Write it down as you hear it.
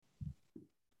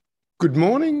Good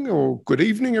morning or good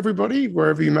evening, everybody,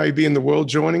 wherever you may be in the world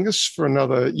joining us for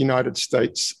another United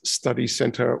States Study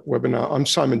Centre webinar. I'm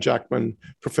Simon Jackman,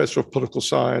 Professor of Political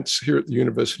Science here at the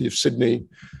University of Sydney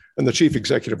and the Chief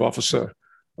Executive Officer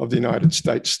of the United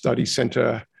States Study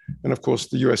Centre and, of course,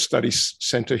 the US Studies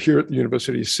Centre here at the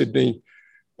University of Sydney.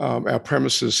 Our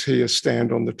premises here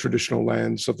stand on the traditional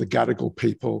lands of the Gadigal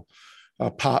people,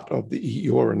 part of the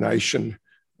Eora Nation,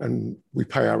 and we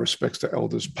pay our respects to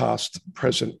elders past,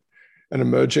 present, and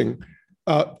emerging.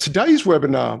 Today's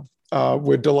webinar,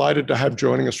 we're delighted to have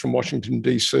joining us from Washington,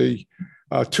 DC,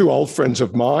 two old friends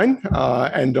of mine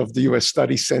and of the US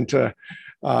Study Centre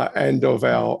and of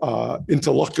our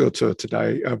interlocutor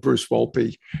today, Bruce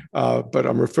Wolpe. But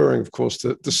I'm referring, of course,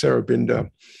 to Sarah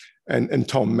Binder and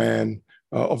Tom Mann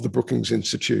of the Brookings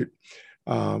Institute.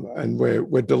 And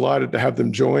we're delighted to have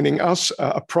them joining us.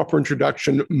 A proper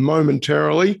introduction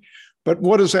momentarily. But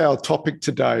what is our topic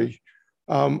today?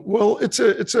 Well, it's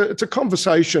a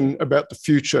conversation about the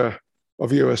future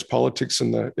of US politics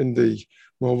in the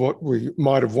what we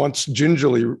might have once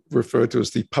gingerly referred to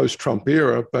as the post-Trump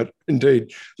era, but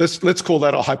indeed, let's call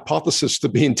that a hypothesis to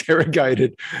be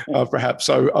interrogated, perhaps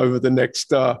over the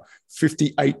next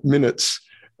 58 minutes.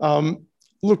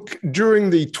 Look, during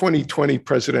the 2020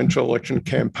 presidential election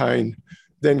campaign,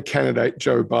 then candidate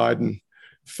Joe Biden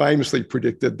famously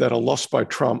predicted that a loss by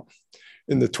Trump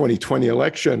in the 2020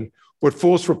 election would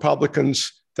force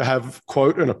Republicans to have,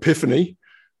 quote, an epiphany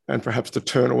and perhaps to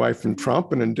turn away from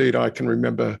Trump. And indeed, I can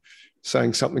remember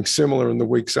saying something similar in the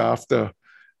weeks after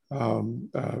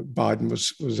Biden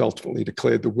was ultimately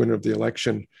declared the winner of the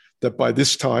election, that by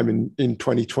this time in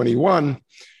 2021,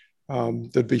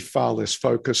 there'd be far less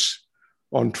focus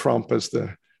on Trump as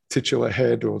the titular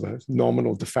head or the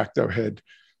nominal de facto head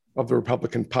of the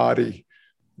Republican Party,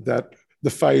 that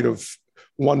the fate of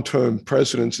one-term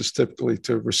presidents is typically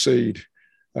to recede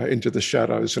into the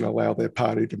shadows and allow their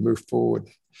party to move forward.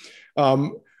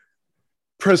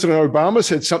 President Obama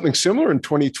said something similar in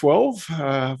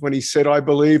 2012 when he said, I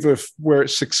believe if we're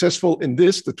successful in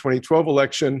this, the 2012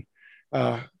 election,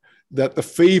 that the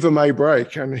fever may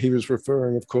break. And he was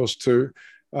referring, of course, to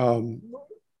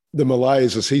the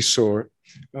malaise, as he saw it,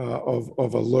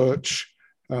 of a lurch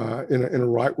in a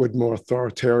rightward, more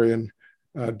authoritarian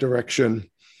direction.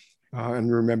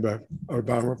 And remember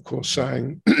Obama, of course,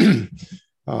 saying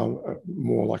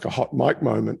more like a hot mic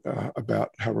moment about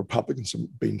how Republicans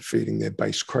have been feeding their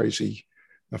base crazy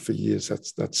for years.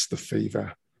 That's the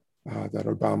fever that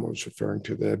Obama was referring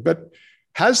to there. But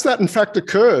has that in fact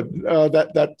occurred,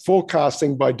 that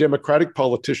forecasting by Democratic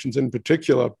politicians in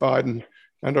particular, Biden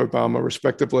and Obama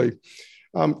respectively?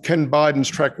 Can Biden's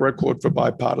track record for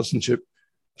bipartisanship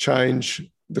change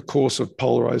the course of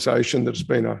polarization that has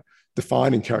been a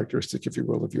defining characteristic, if you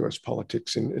will, of US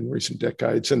politics in recent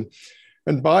decades? And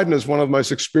Biden is one of the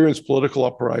most experienced political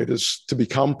operators to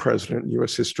become president in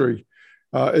US history.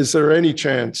 Is there any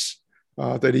chance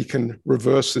that he can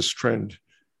reverse this trend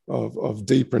of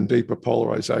deeper and deeper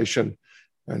polarization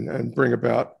and bring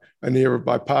about an era of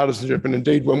bipartisanship? And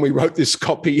indeed, when we wrote this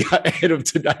copy ahead of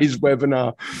today's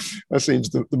webinar, that seems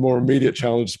the more immediate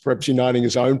challenge, perhaps uniting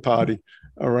his own party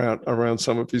around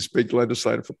some of his big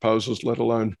legislative proposals, let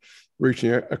alone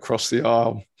reaching across the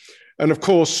aisle. And of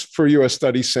course, for a US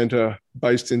Studies Centre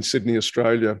based in Sydney,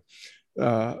 Australia,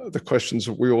 the questions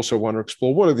that we also want to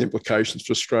explore: what are the implications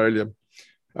for Australia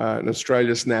and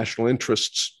Australia's national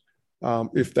interests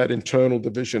if that internal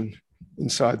division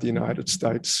inside the United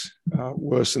States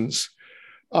worsens?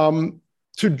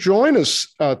 To join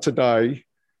us today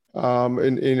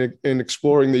in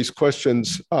exploring these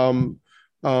questions,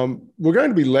 we're going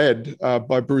to be led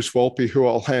by Bruce Wolpe, who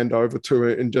I'll hand over to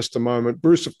in just a moment.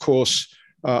 Bruce, of course,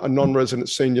 a non-resident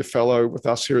senior fellow with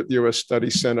us here at the US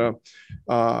Studies Centre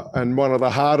and one of the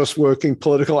hardest working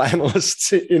political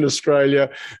analysts in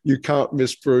Australia. You can't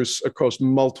miss Bruce across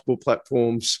multiple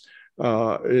platforms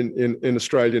in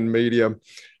Australian media.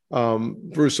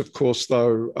 Bruce, of course,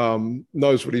 though,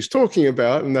 knows what he's talking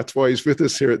about, and that's why he's with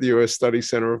us here at the US Study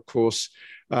Centre, of course,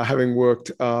 having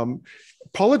worked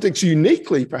politics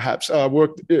uniquely, perhaps,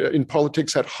 worked in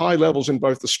politics at high levels in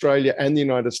both Australia and the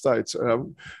United States.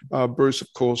 Bruce,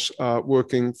 of course,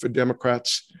 working for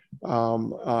Democrats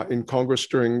in Congress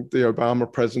during the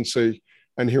Obama presidency,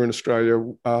 and here in Australia,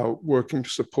 working to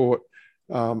support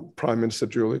Prime Minister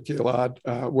Julia Gillard,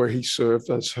 where he served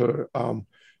as her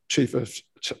chief of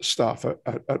staff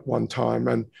at one time.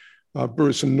 And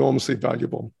Bruce, enormously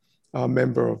valuable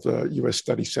member of the US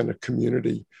Study Centre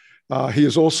community. He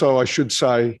is also, I should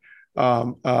say,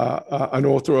 an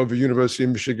author of a University of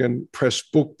Michigan Press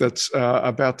book that's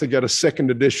about to get a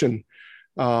second edition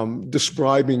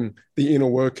describing the inner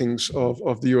workings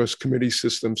of the US committee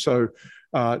system. So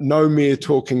no mere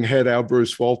talking head, our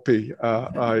Bruce Waltby,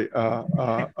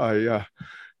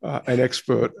 an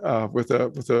expert with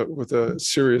a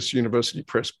serious university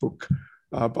press book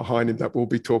behind him that we'll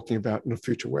be talking about in a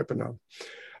future webinar.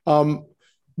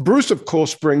 Bruce, of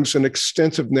course, brings an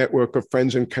extensive network of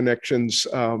friends and connections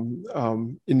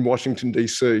in Washington,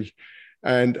 D.C.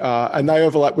 And they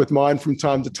overlap with mine from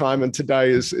time to time, and today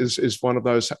is one of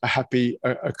those happy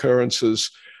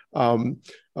occurrences.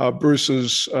 Bruce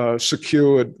has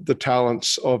secured the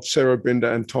talents of Sarah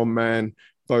Binder and Tom Mann,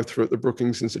 both through at the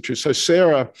Brookings Institute. So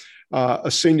Sarah, a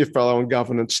senior fellow in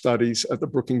governance studies at the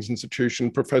Brookings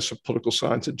Institution, professor of political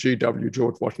science at GW,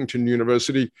 George Washington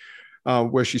University,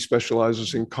 where she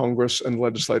specializes in Congress and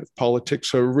legislative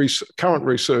politics. Her current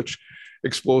research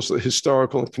explores the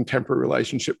historical and contemporary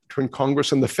relationship between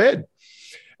Congress and the Fed.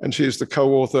 And she is the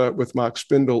co-author with Mark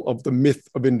Spindle of The Myth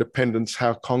of Independence,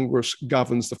 How Congress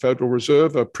Governs the Federal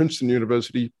Reserve, a Princeton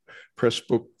University press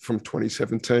book from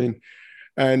 2017.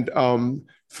 And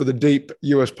for the deep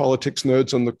US politics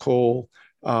nerds on the call,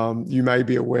 you may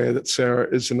be aware that Sarah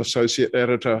is an associate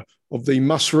editor of the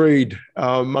must-read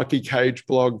Monkey Cage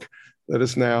blog that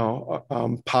is now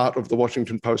part of the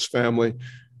Washington Post family.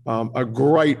 A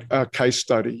great case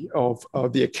study of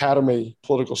the academy,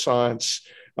 political science,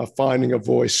 finding a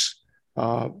voice,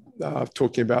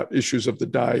 talking about issues of the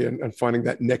day and finding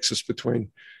that nexus between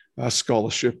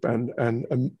scholarship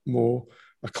and more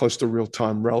close to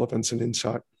real-time relevance and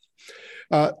insight.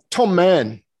 Tom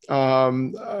Mann,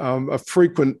 a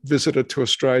frequent visitor to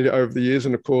Australia over the years,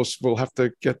 and of course we'll have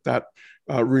to get that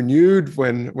renewed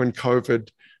when COVID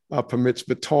permits,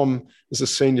 but Tom is a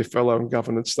senior fellow in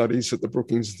governance studies at the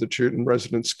Brookings Institute and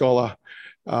resident scholar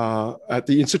at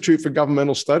the Institute for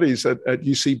Governmental Studies at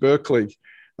UC Berkeley.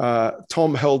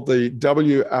 Tom held the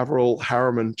W. Averell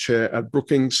Harriman Chair at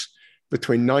Brookings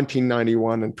between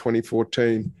 1991 and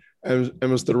 2014 and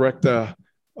was the director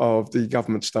of the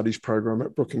government studies program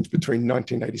at Brookings between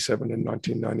 1987 and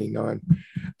 1999.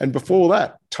 And before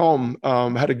that, Tom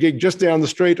had a gig just down the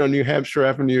street on New Hampshire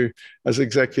Avenue as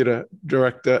executive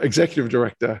director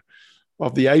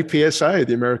of the APSA,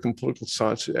 the American Political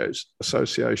Science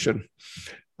Association.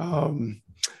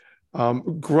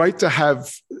 Great to have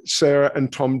Sarah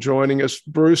and Tom joining us.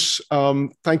 Bruce,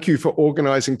 thank you for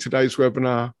organizing today's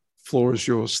webinar. Floor is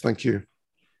yours. Thank you.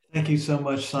 Thank you so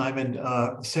much, Simon.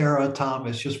 Sarah, Tom,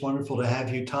 it's just wonderful to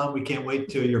have you. Tom, we can't wait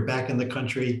till you're back in the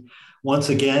country once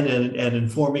again and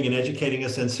informing and educating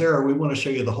us. And Sarah, we want to show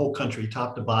you the whole country,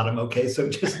 top to bottom. Okay, so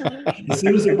just as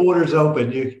soon as the borders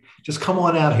open, you just come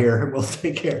on out here and we'll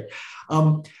take care.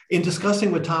 In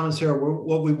discussing with Tom and Sarah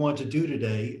what we want to do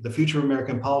today, the future of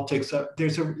American politics,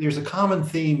 there's a common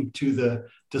theme to the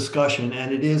discussion,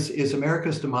 and it is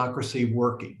America's democracy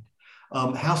working?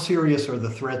 How serious are the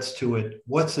threats to it?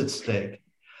 What's at stake?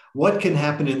 What can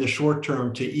happen in the short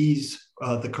term to ease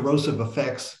the corrosive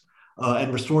effects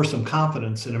and restore some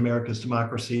confidence in America's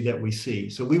democracy that we see?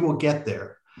 So we will get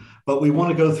there, but we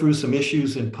want to go through some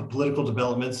issues and political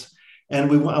developments. And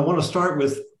I want to start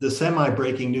with the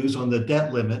semi-breaking news on the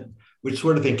debt limit, which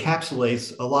sort of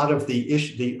encapsulates a lot of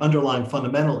the underlying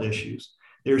fundamental issues.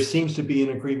 There seems to be an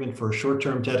agreement for a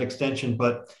short-term debt extension,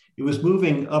 but it was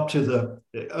moving up to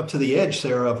the edge,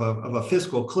 Sarah, of a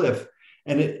fiscal cliff,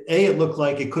 and it looked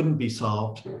like it couldn't be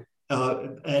solved,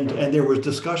 and there was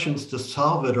discussions to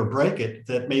solve it or break it.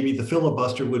 That maybe the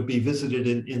filibuster would be visited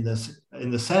in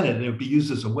the Senate, and it would be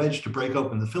used as a wedge to break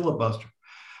open the filibuster.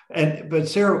 But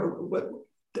Sarah,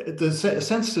 the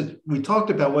sense that we talked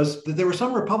about was that there were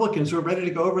some Republicans who were ready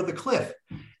to go over the cliff.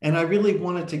 And I really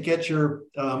wanted to get your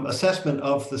assessment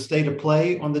of the state of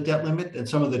play on the debt limit and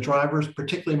some of the drivers,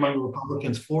 particularly among the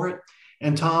Republicans for it.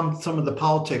 And Tom, some of the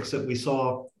politics that we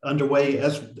saw underway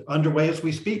as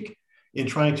we speak in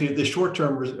trying to the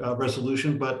short-term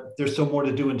resolution, but there's still more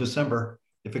to do in December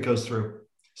if it goes through.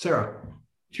 Sarah.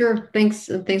 Sure. Thanks,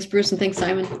 Bruce, and thanks,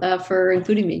 Simon, for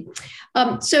including me.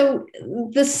 So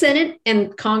the Senate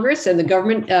and Congress and the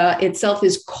government itself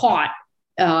is caught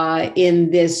in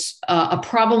this a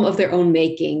problem of their own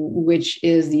making, which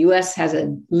is the U.S. has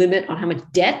a limit on how much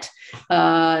debt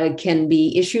can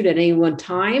be issued at any one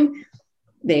time.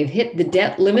 They've hit the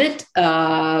debt limit.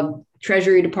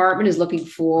 Treasury Department is looking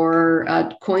for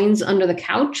coins under the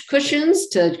couch cushions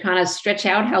to kind of stretch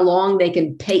out how long they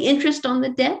can pay interest on the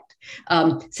debt.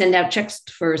 Send out checks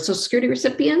for Social Security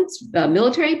recipients,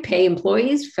 military, pay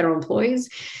employees, federal employees.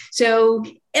 So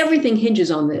everything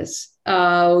hinges on this.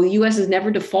 The U.S. has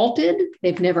never defaulted.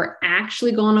 They've never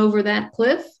actually gone over that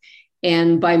cliff.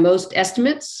 And by most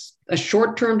estimates, a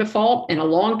short-term default and a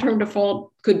long-term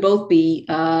default could both be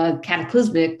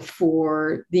cataclysmic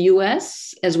for the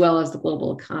US as well as the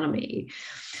global economy.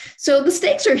 So the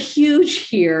stakes are huge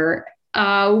here.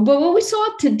 But what we saw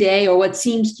today, or what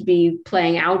seems to be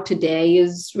playing out today,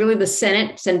 is really the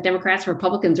Senate Democrats and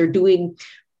Republicans are doing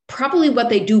probably what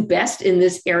they do best in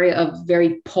this area of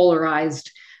very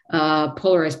polarized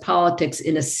politics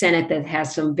in a Senate that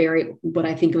has some very, what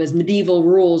I think of as medieval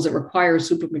rules that require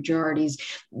supermajorities.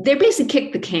 They basically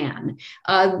kicked the can.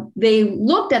 They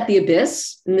looked at the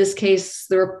abyss. In this case,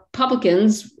 the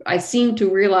Republicans, I seem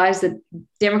to realize that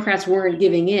Democrats weren't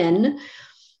giving in.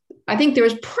 I think there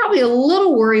was probably a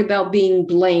little worry about being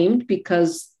blamed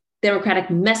because Democratic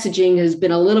messaging has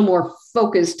been a little more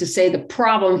focused to say the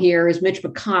problem here is Mitch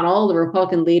McConnell, the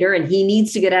Republican leader, and he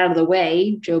needs to get out of the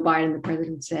way, Joe Biden, the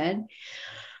president, said.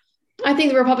 I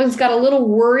think the Republicans got a little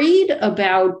worried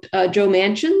about Joe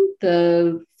Manchin,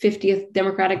 the 50th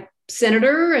Democratic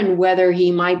senator, and whether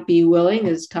he might be willing,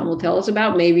 as Tom will tell us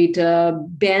about, maybe to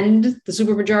bend the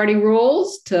supermajority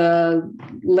rules to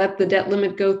let the debt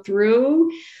limit go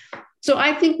through. So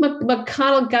I think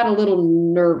McConnell got a little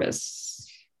nervous.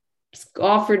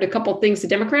 Offered a couple of things to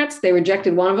Democrats. They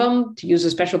rejected one of them, to use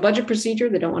a special budget procedure.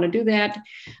 They don't want to do that.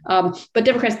 But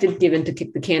Democrats did give in to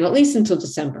kick the can, at least until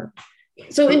December.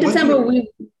 So in December, we'll be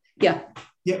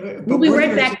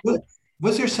right back.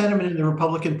 Was there sentiment in the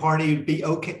Republican Party to be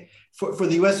okay for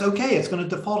the U.S.? Okay, it's going to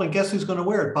default, and guess who's going to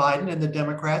wear it? Biden and the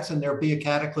Democrats, and there'll be a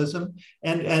cataclysm,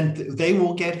 and they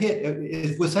will get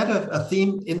hit. Was that a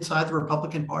theme inside the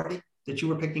Republican Party that you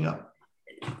were picking up?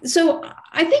 So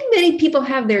I think many people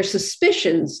have their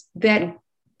suspicions that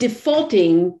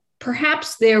defaulting,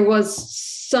 perhaps there was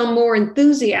some more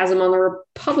enthusiasm on the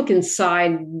Republican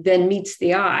side than meets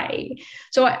the eye.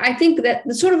 So I think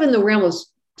that sort of in the realm of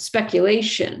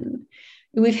speculation.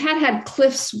 We've had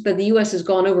cliffs that the U.S. has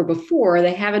gone over before.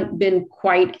 They haven't been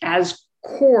quite as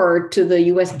core to the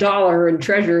U.S. dollar and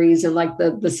treasuries and like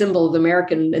the symbol of the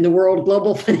American and the world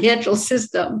global financial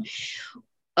system.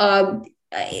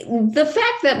 The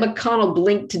fact that McConnell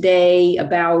blinked today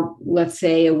about, let's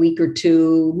say, a week or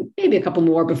two, maybe a couple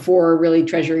more before really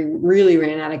Treasury really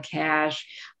ran out of cash,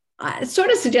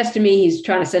 sort of suggests to me he's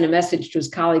trying to send a message to his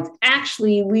colleagues.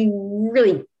 Actually, we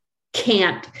really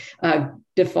can't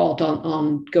default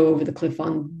on go over the cliff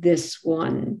on this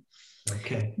one.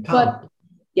 Okay. Tom, but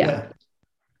yeah.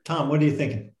 Tom, what are you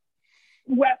thinking?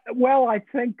 Well, I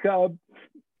think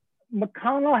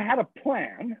McConnell had a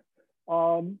plan.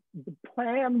 The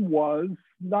plan was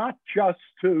not just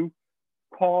to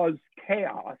cause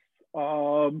chaos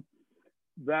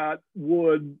that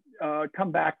would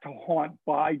come back to haunt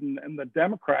Biden and the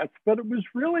Democrats, but it was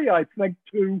really, I think,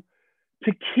 to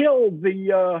kill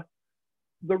the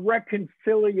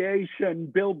reconciliation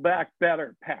Build Back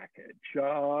Better package.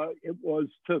 It was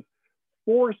to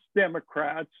force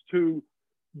Democrats to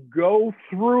go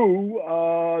through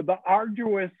the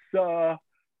arduous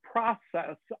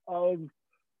process of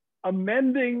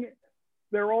amending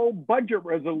their old budget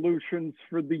resolutions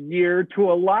for the year to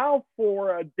allow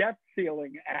for a debt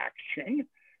ceiling action,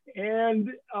 and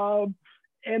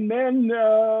then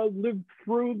live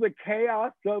through the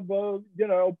chaos of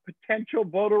potential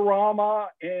vote-a-rama,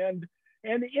 and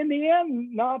in the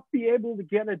end not be able to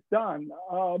get it done.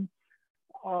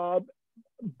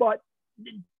 But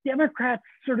Democrats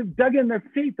sort of dug in their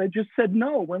feet. They just said,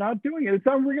 no, we're not doing it. It's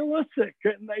unrealistic.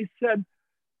 And they said,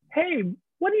 hey,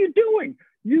 what are you doing?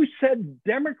 You said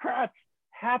Democrats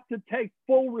have to take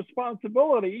full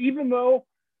responsibility, even though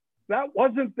that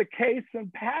wasn't the case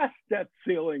in past debt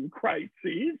ceiling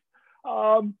crises.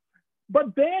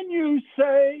 But then you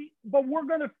say, but we're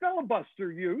going to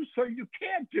filibuster you, so you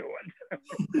can't do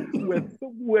it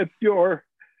with your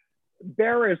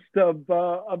barest of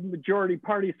majority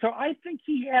party. So I think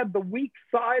he had the weak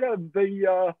side of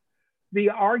the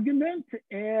argument,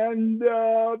 and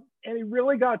he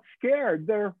really got scared.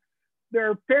 There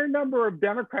are a fair number of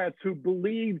Democrats who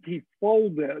believed he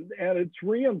folded, and it's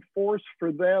reinforced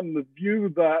for them the view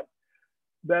that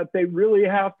they really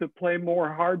have to play more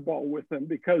hardball with him,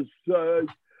 because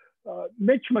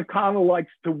Mitch McConnell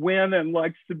likes to win and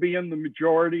likes to be in the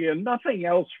majority, and nothing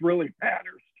else really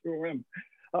matters to him.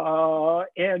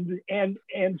 And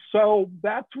so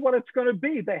that's what it's going to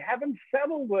be. They haven't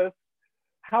settled with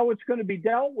how it's going to be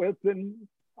dealt with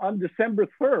on December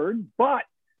 3rd, but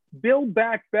Build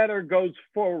Back Better goes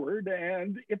forward.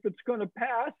 And if it's going to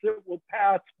pass, it will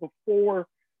pass before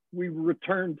we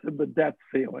return to the debt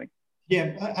ceiling.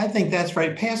 Yeah, I think that's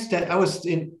right. Past debt, I was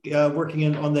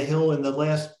working on the Hill in the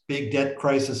last big debt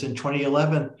crisis in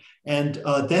 2011. And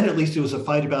then at least it was a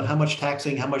fight about how much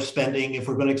taxing, how much spending, if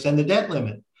we're going to extend the debt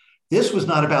limit. This was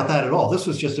not about that at all. This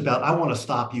was just about, I want to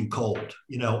stop you cold,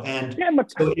 and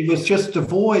so it was just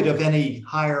devoid of any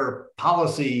higher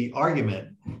policy argument.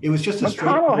 It was just a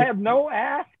McConnell had no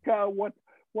ask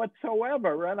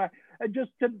whatsoever. And I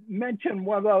just to mention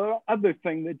one other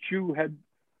thing that you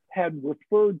had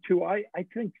referred to, I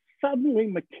think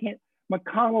suddenly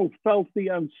McConnell felt the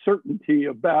uncertainty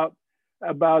about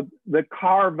the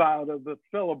carve out of the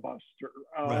filibuster,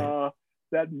 right.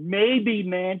 That maybe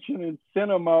Manchin and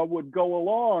Sinema would go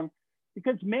along,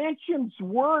 because Manchin's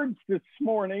words this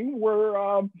morning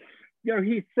were,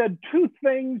 he said two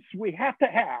things we have to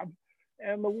have.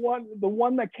 And the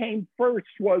one that came first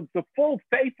was the full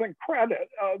faith and credit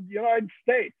of the United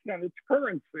States and its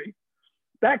currency.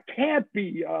 That can't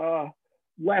be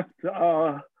left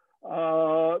to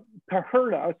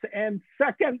hurt us. And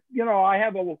second, I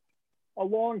have a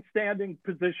long-standing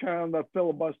position on the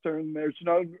filibuster, and there's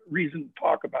no reason to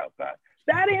talk about that.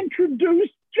 That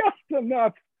introduced just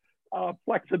enough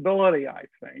flexibility, I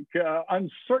think,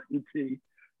 uncertainty,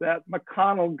 that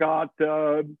McConnell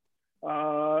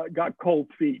got cold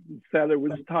feet and said it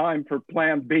was time for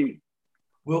Plan B.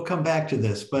 We'll come back to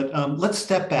this, but let's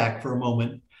step back for a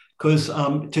moment, because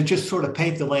to just sort of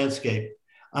paint the landscape.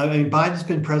 I mean, Biden's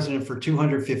been president for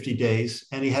 250 days,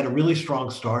 and he had a really strong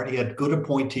start. He had good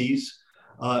appointees,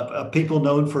 people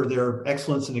known for their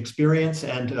excellence and experience,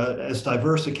 and as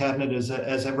diverse a cabinet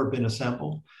as ever been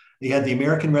assembled. He had the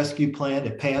American Rescue Plan.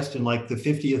 It passed in like the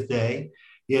 50th day.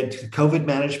 He had COVID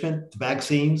management,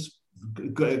 vaccines,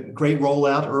 great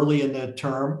rollout early in the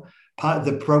term.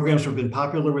 The programs have been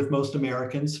popular with most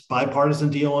Americans, bipartisan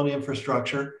deal on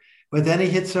infrastructure. But then he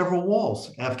hit several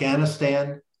walls: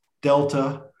 Afghanistan,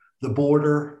 Delta, the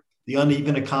border, the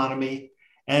uneven economy.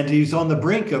 And he's on the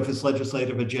brink of his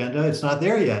legislative agenda. It's not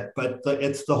there yet, but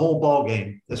it's the whole ball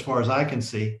game as far as I can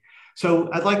see. So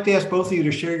I'd like to ask both of you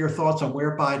to share your thoughts on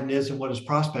where Biden is and what his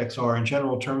prospects are in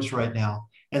general terms right now.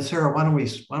 And Sarah, why don't we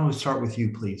start with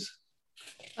you, please?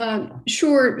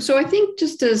 Sure. So I think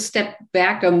just to step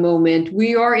back a moment,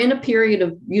 we are in a period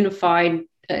of unified,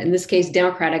 in this case,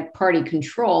 Democratic Party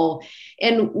control.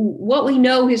 And what we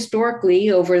know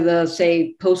historically over the,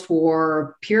 say,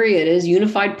 post-war period is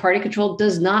unified party control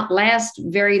does not last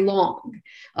very long.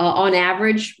 On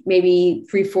average, maybe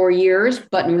 3-4 years,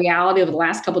 but in reality, over the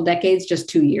last couple of decades, just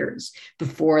 2 years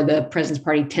before the president's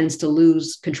party tends to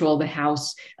lose control of the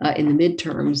House in the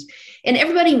midterms. And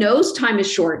everybody knows time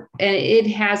is short, and it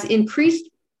has increased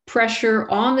pressure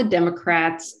on the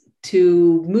Democrats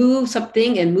to move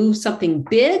something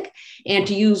big, and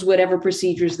to use whatever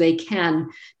procedures they can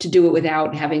to do it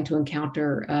without having to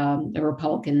encounter a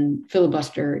Republican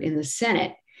filibuster in the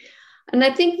Senate. And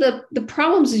I think the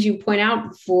problems, as you point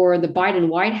out, for the Biden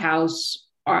White House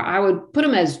I would put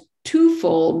them as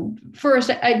twofold. First,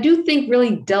 I do think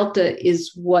really Delta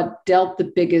is what dealt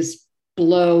the biggest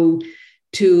blow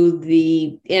to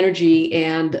the energy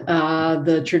and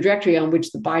the trajectory on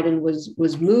which the Biden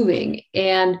was moving.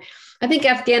 And I think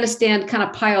Afghanistan kind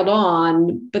of piled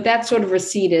on, but that sort of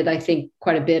receded, I think,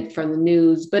 quite a bit from the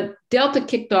news. But Delta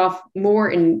kicked off more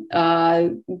and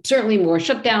certainly more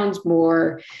shutdowns,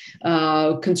 more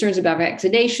concerns about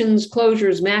vaccinations,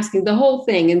 closures, masking, the whole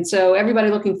thing. And so everybody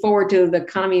looking forward to the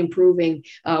economy improving,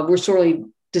 we're sorely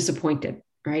disappointed.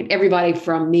 Right, everybody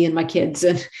from me and my kids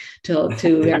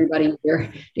to everybody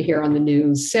here on the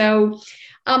news. So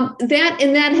that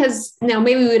has now,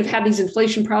 maybe we would have had these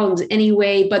inflation problems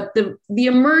anyway, but the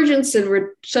emergence and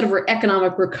sort of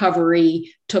economic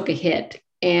recovery took a hit,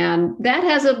 and that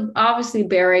has obviously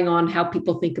bearing on how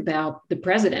people think about the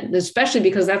president, especially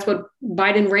because that's what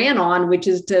Biden ran on, which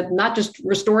is to not just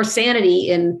restore sanity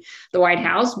in the White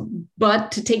House,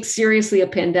 but to take seriously a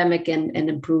pandemic and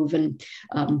improve and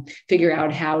figure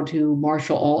out how to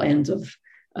marshal all ends of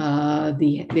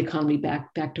the economy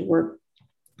back to work.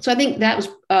 So I think that was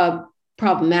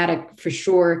problematic for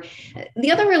sure.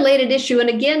 The other related issue, and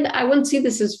again, I wouldn't see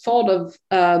this as fault of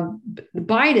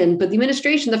Biden, but the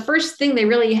administration, the first thing they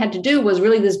really had to do was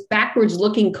really this backwards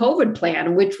looking COVID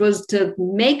plan, which was to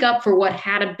make up for what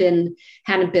hadn't been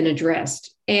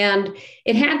addressed. And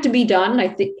it had to be done, I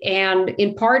think. And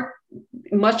in part,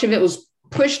 much of it was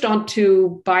pushed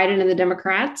onto Biden and the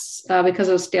Democrats because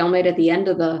of a stalemate at the end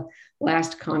of the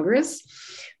last Congress.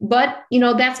 But,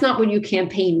 that's not what you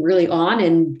campaign really on.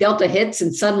 And Delta hits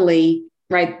and suddenly,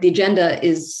 right, the agenda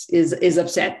is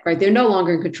upset, right? They're no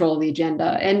longer in control of the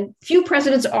agenda. And few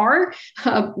presidents are,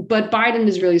 but Biden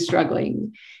is really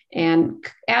struggling. And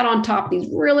add on top these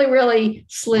really, really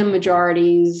slim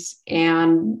majorities.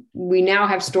 And we now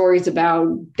have stories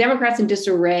about Democrats in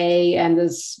disarray and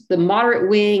the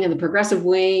moderate wing and the progressive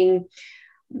wing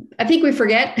I think we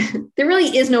forget there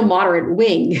really is no moderate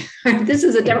wing. This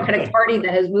is a Democratic Party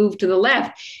that has moved to the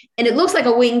left. And it looks like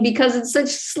a wing because it's such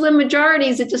slim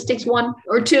majorities. It just takes one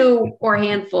or two or a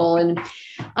handful. And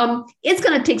it's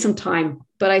going to take some time.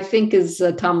 But I think, as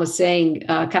Tom was saying,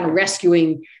 kind of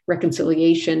rescuing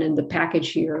reconciliation and the package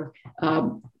here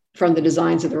from the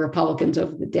designs of the Republicans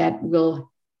over the debt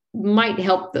might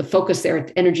help the focus their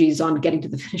energies on getting to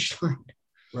the finish line.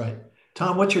 Right.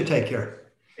 Tom, what's your take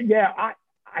here? Yeah,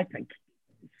 I think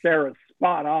Sarah's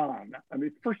spot on. I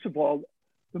mean, first of all,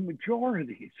 the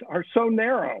majorities are so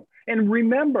narrow. And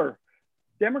remember,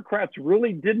 Democrats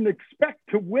really didn't expect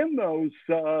to win those,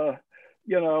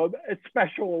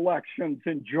 special elections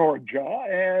in Georgia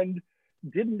and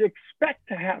didn't expect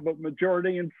to have a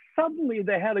majority. And suddenly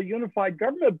they had a unified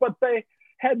government, but they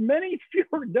had many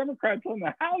fewer Democrats in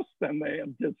the House than they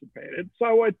anticipated.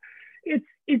 So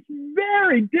it's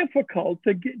very difficult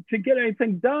to get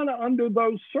anything done under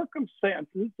those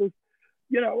circumstances,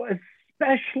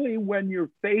 especially when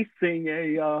you're facing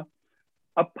a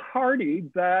party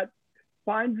that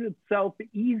finds itself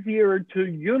easier to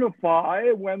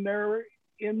unify when they're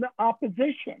in the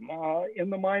opposition, in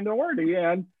the minority.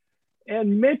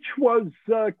 And Mitch was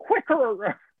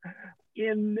quicker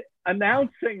in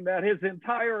announcing that his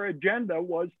entire agenda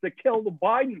was to kill the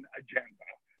Biden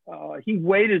agenda. He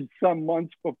waited some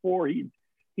months before he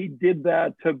did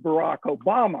that to Barack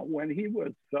Obama when he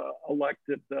was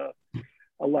elected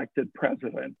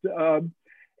president.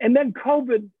 And then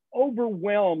COVID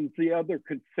overwhelms the other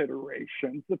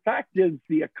considerations. The fact is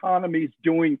the economy's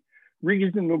doing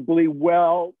reasonably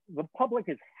well. The public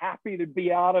is happy to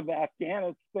be out of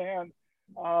Afghanistan,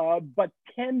 but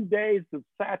 10 days of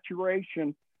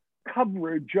saturation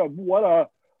coverage of what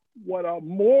a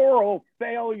moral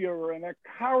failure and a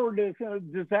cowardice and a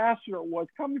disaster it was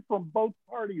coming from both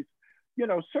parties,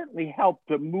 certainly helped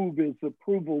to move his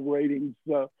approval ratings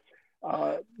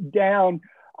down.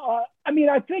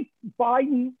 I think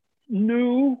Biden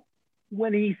knew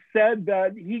when he said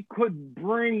that he could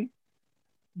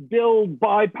build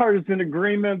bipartisan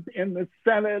agreement in the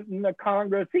Senate and the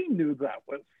Congress. He knew that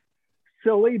was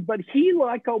silly, but he,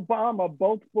 like Obama,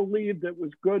 both believed it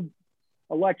was good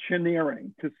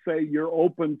electioneering to say you're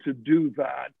open to do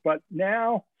that. But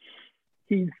now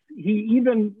he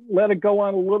even let it go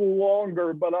on a little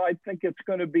longer, but I think it's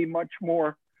going to be much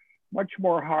more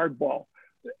hardball.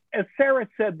 As Sarah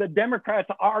said, the Democrats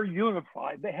are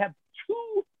unified. They have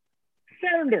two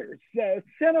senators,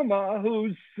 Sinema,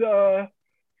 who's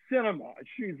Sinema.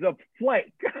 She's a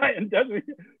flake. And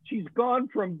she's gone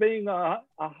from being a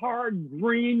hard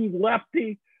green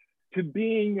lefty to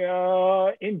being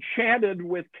enchanted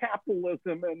with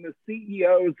capitalism and the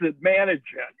CEOs that manage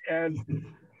it, and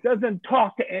doesn't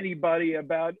talk to anybody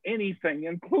about anything,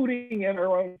 including in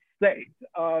her own state.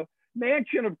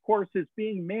 Manchin, of course, is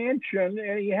being Manchin,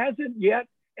 and he hasn't yet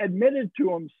admitted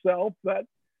to himself that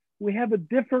we have a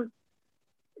different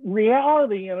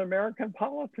reality in American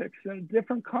politics and a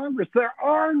different Congress. There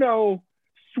are no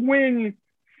swing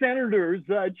senators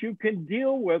that you can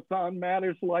deal with on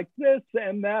matters like this,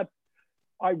 and that,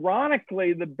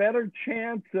 ironically, the better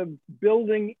chance of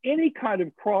building any kind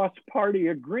of cross-party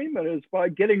agreement is by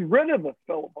getting rid of the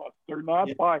filibuster, not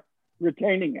by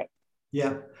retaining it.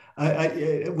 Yeah,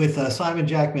 with Simon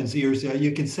Jackman's ears,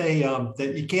 you can say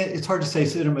that you can't. It's hard to say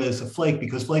Sinema is a flake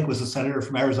because Flake was a senator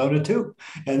from Arizona too,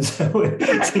 and so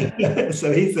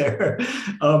so he's there.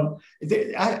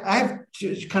 I have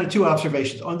kind of two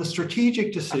observations on the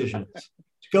strategic decisions: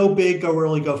 go big, go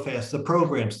early, go fast. The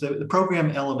programs, the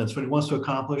program elements, what he wants to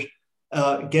accomplish.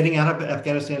 Getting out of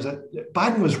Afghanistan,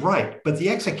 Biden was right, but the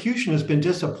execution has been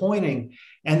disappointing.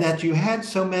 And that you had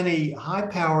so many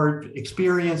high-powered,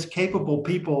 experienced, capable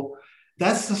people,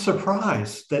 that's the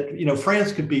surprise that,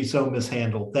 France could be so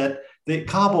mishandled, that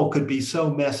Kabul could be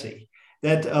so messy,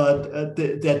 that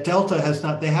that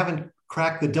Delta they haven't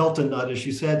cracked the Delta nut, as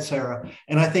you said, Sarah.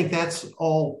 And I think that's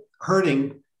all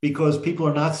hurting because people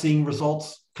are not seeing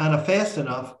results kind of fast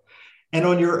enough. And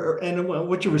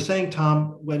what you were saying,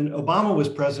 Tom, when Obama was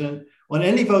president, on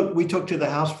any vote we took to the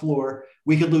House floor,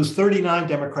 we could lose 39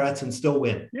 Democrats and still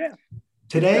win. Yeah.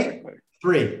 Today,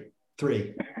 three.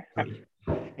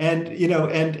 And and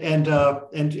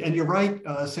you're right,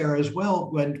 Sarah, as well.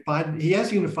 When Biden, he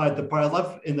has unified the party. I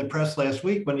love in the press last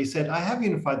week when he said, "I have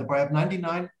unified the party. I have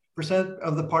 99%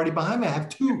 of the party behind me. I have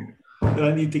two that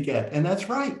I need to get," and that's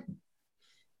right.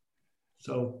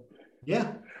 So,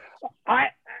 yeah.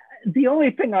 The only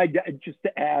thing I just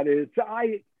to add is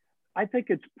I think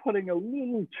it's putting a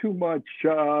little too much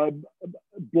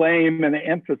blame and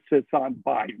emphasis on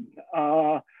Biden.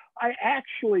 I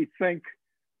actually think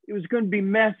it was going to be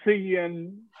messy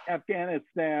in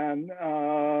Afghanistan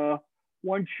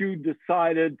once you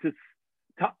decided to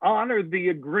honor the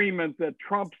agreement that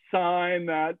Trump signed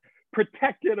that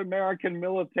protected American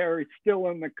military still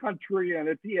in the country. And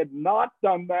if he had not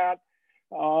done that,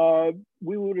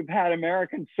 we would have had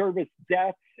American service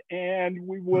deaths, and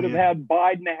we would have had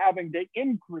Biden having to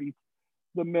increase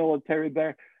the military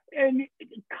there. And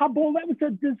Kabul, that was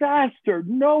a disaster.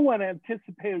 No one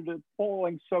anticipated it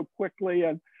falling so quickly.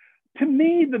 And to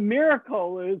me, the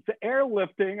miracle is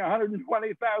airlifting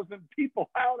 120,000 people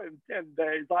out in 10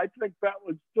 days. I think that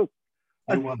was just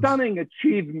a stunning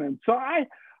achievement. So I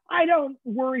don't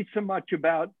worry so much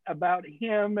about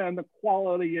him and the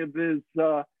quality of his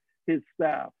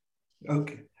staff.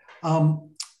 Okay.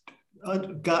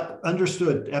 Got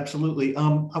understood. Absolutely.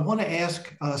 I want to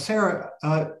ask Sarah,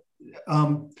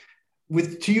 to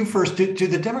you first, do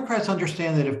the Democrats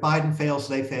understand that if Biden fails,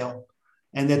 they fail,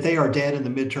 and that they are dead in the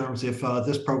midterms if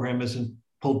this program isn't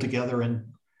pulled together?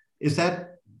 And is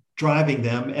that driving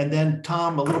them? And then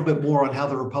Tom, a little bit more on how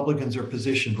the Republicans are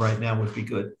positioned right now would be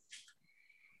good.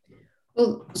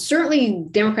 Well, certainly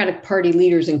Democratic Party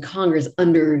leaders in Congress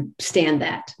understand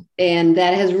that. And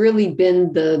that has really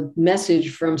been the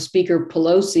message from Speaker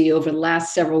Pelosi over the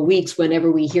last several weeks, whenever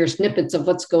we hear snippets of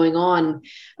what's going on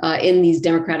in these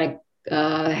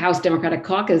House Democratic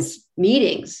Caucus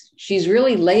meetings. She's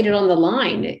really laid it on the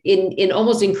line in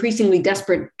almost increasingly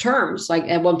desperate terms. Like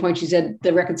at one point she said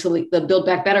the Build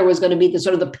Back Better was going to be the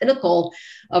sort of the pinnacle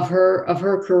of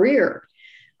her career.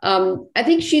 I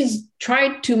think she's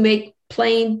tried to make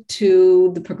plain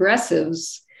to the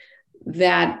progressives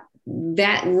that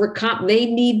they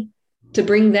need to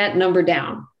bring that number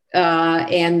down,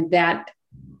 and that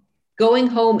going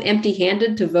home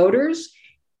empty-handed to voters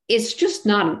is just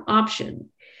not an option.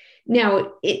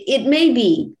 Now, it may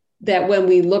be that when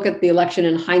we look at the election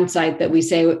in hindsight that we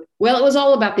say, well, it was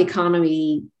all about the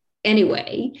economy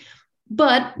anyway,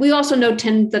 but we also know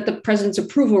that the president's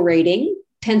approval rating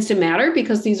tends to matter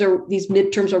because these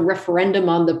midterms are referendum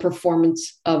on the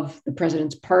performance of the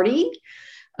president's party.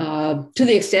 To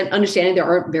the extent, understanding there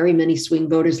aren't very many swing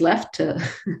voters left to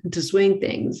swing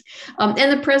things,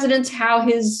 and the president's how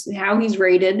he's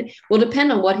rated will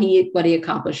depend on what he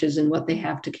accomplishes and what they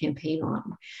have to campaign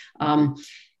on.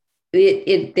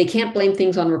 They can't blame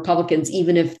things on Republicans,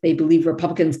 even if they believe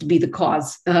Republicans to be the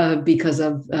cause because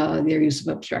of their use of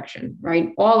obstruction,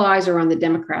 right? All eyes are on the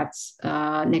Democrats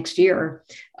next year.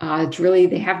 It's really,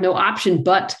 they have no option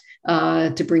but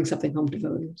to bring something home to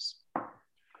voters.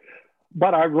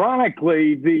 But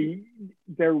ironically,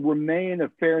 there remain a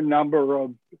fair number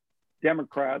of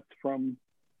Democrats from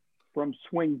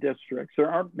swing districts, there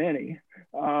aren't many,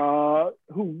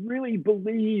 who really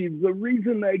believe the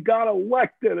reason they got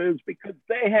elected is because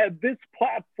they had this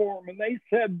platform and they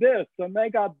said this and they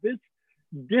got this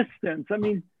distance. I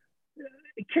mean,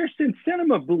 Kyrsten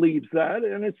Sinema believes that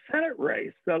in a Senate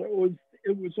race, that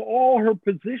it was all her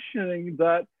positioning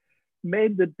that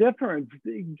made the difference.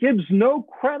 It gives no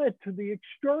credit to the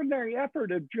extraordinary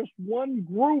effort of just one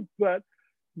group that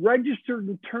registered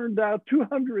and turned out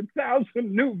 200,000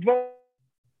 new votes in the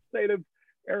state of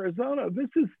Arizona.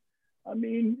 This is, I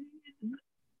mean,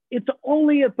 it's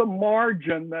only at the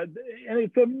margin that, and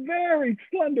it's a very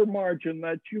slender margin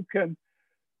that you can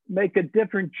make a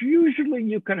difference. Usually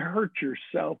you can hurt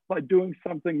yourself by doing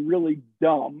something really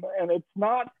dumb, and it's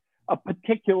not a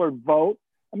particular vote.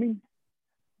 I mean,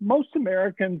 most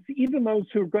Americans, even those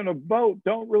who are going to vote,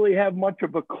 don't really have much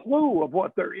of a clue of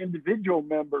what their individual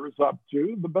member is up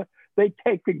to, but they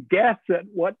take a guess at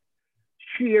what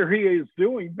she or he is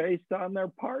doing based on their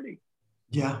party.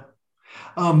 Yeah.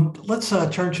 Let's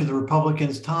turn to the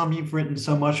Republicans. Tom, you've written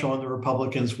so much on the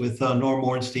Republicans with Norm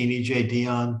Ornstein, E.J.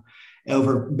 Dionne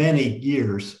over many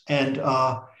years. And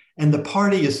the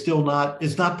party is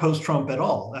not post-Trump at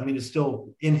all. I mean, it's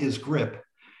still in his grip.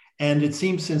 And it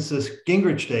seems since the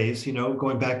Gingrich days,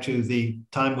 going back to the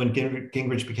time when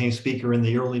Gingrich became speaker in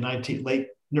the early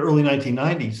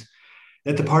 1990s,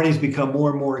 that the party's become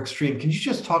more and more extreme. Can you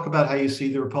just talk about how you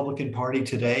see the Republican Party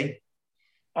today?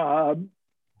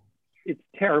 It's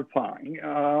terrifying.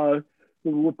 The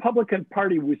Republican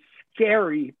Party was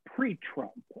scary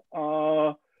pre-Trump.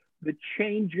 The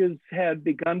changes had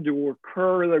begun to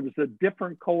occur. There was a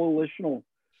different coalitional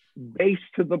base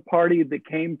to the party that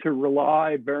came to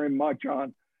rely very much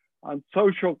on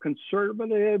social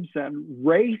conservatives and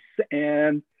race,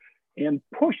 and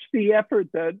push the effort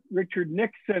that Richard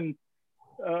Nixon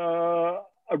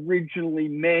originally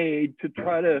made to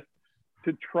try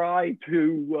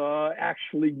to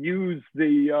actually use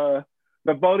the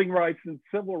Voting Rights and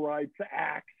Civil Rights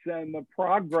Acts and the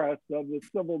progress of the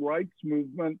Civil Rights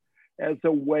Movement as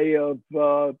a way of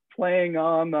playing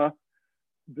on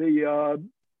the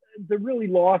really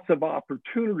loss of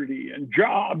opportunity and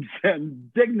jobs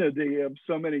and dignity of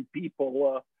so many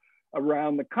people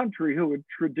around the country who had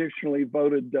traditionally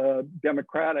voted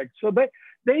Democratic. So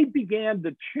they began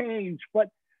to change, but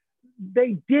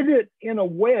they did it in a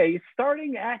way,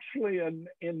 starting actually in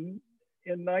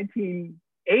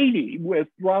 1980 with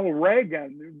Ronald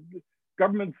Reagan.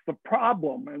 Government's the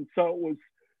problem, and so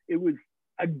it was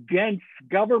against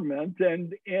government,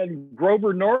 and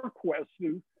Grover Norquist,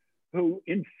 who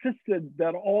insisted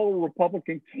that all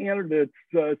Republican candidates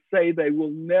say they will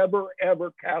never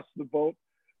ever cast the vote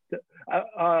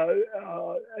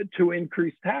to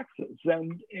increase taxes,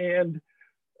 and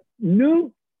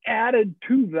Newt added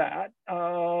to that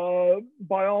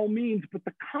by all means, but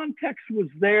the context was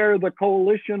there. The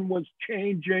coalition was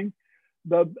changing.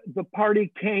 The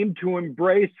party came to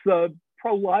embrace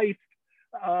pro-life,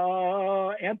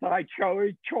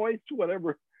 anti-choice,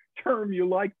 whatever term you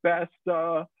like best,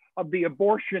 of the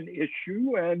abortion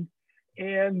issue,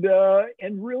 and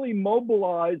really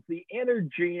mobilize the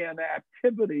energy and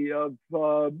activity of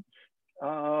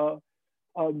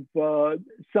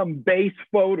some base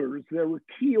voters. There were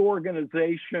key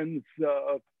organizations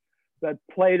that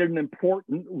played an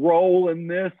important role in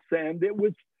this, and it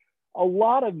was a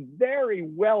lot of very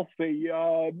wealthy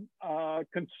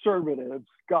conservatives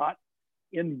got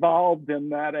involved in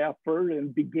that effort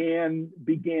and began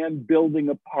building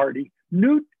a party.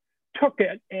 Newt took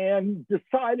it and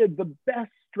decided the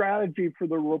best strategy for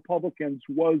the Republicans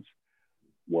was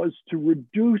to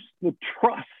reduce the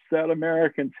trust that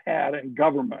Americans had in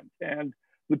government and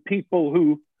the people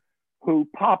who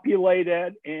populate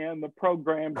it and the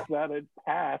programs that it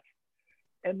passed.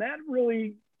 And that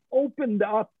really opened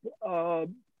up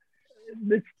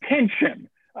this tension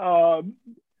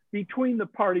between the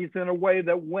parties in a way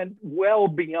that went well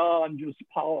beyond just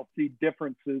policy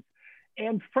differences.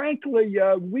 And frankly,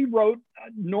 we wrote,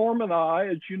 Norm and I,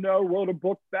 as you know, wrote a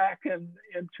book back in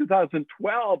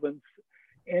 2012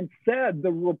 and said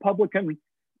the Republican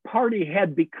Party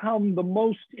had become the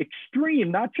most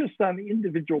extreme, not just on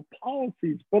individual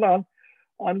policies, but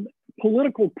on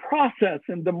political process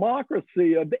and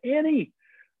democracy of any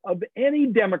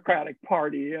Democratic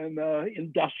Party in the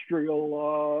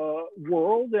industrial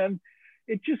world. And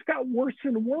it just got worse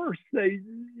and worse.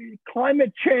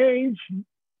 Climate change,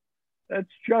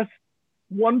 that's just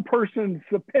one person's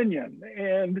opinion.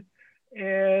 And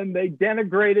they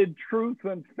denigrated truth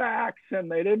and facts,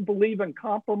 and they didn't believe in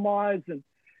compromise, and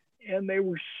they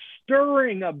were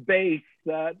stirring a base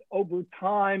that over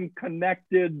time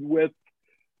connected with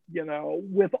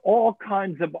all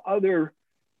kinds of other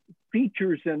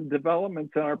features and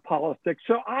developments in our politics.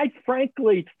 So I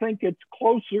frankly think it's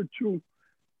closer to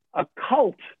a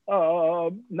cult,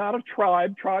 not a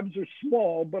tribe. Tribes are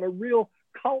small, but a real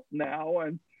cult now.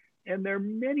 And there are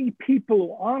many people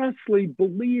who honestly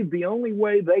believe the only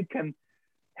way they can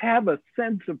have a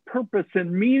sense of purpose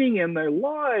and meaning in their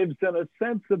lives and a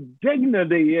sense of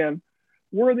dignity and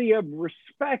worthy of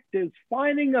respect is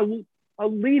finding a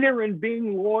leader and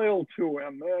being loyal to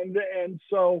him. And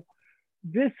so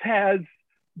this has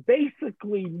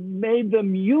basically made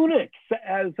them eunuchs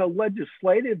as a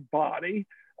legislative body,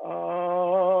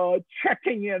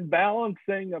 checking and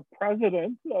balancing a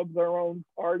president of their own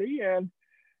party. And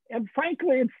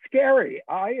frankly, it's scary.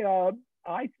 I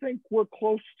think we're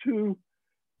close to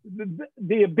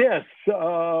the abyss.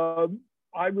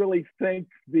 I really think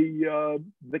the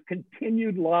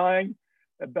continued lying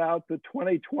about the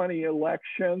 2020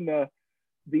 election,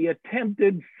 the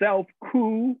attempted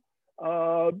self-coup,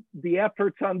 the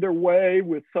efforts underway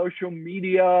with social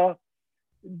media,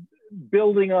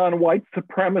 building on white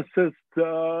supremacist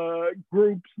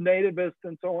groups, nativists,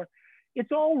 and so on.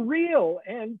 It's all real,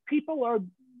 and people are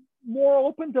more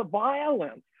open to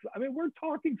violence. I mean, we're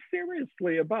talking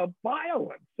seriously about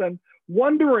violence and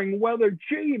wondering whether,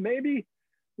 gee, maybe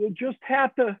we'll just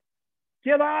have to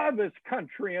get out of this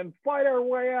country and fight our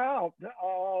way out.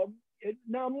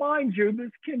 Now, mind you,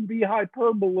 this can be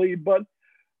hyperbole, but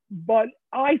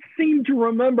I seem to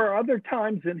remember other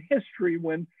times in history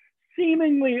when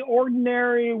seemingly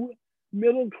ordinary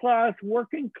middle-class,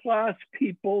 working-class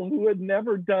people who had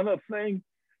never done a thing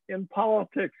in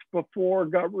politics before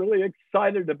got really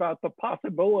excited about the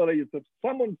possibilities of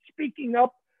someone speaking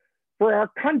up for our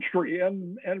country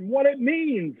and what it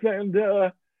means. And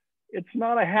it's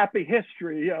not a happy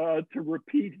history to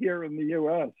repeat here in the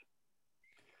U.S.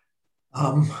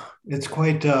 It's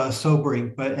quite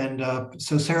sobering.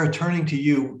 So Sarah, turning to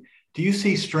you, do you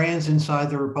see strands inside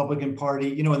the Republican Party?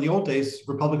 You know, in the old days,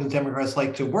 Republicans, Democrats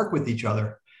like to work with each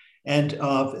other. And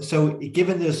so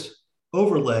given this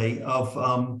overlay of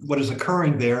what is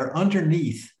occurring there,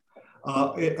 underneath,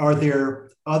 are there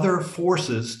other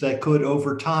forces that could,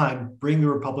 over time, bring the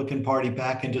Republican Party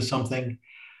back into something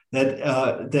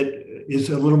that is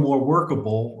a little more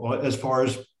workable as far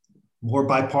as more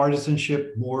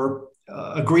bipartisanship, more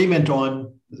agreement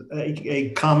on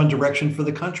a common direction for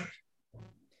the country?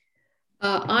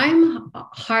 I'm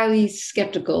highly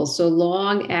skeptical so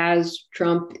long as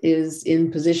Trump is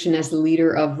in position as the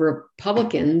leader of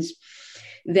Republicans,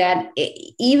 that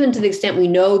even to the extent we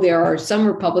know there are some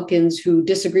Republicans who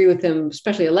disagree with him,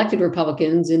 especially elected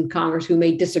Republicans in Congress who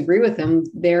may disagree with him,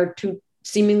 they're too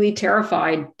seemingly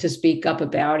terrified to speak up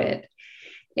about it.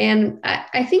 And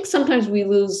I think sometimes we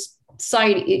lose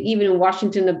sight, even in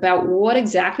Washington, about what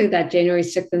exactly that January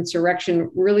 6th insurrection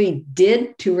really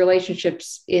did to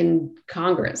relationships in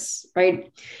Congress,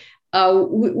 right?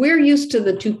 We're used to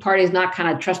the two parties not kind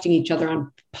of trusting each other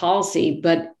on policy,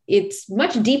 but it's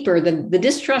much deeper than the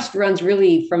distrust runs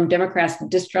really from Democrats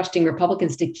distrusting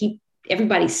Republicans to keep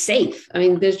everybody safe. I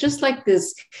mean, there's just like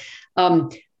this,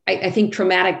 I think,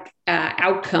 traumatic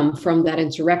outcome from that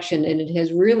insurrection, and it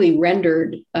has really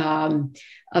rendered the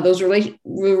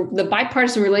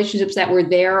bipartisan relationships that were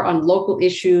there on local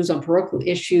issues, on parochial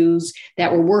issues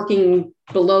that were working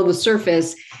below the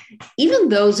surface. Even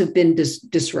those have been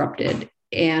disrupted,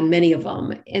 and many of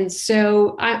them. And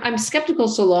so I'm skeptical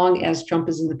so long as Trump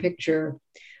is in the picture.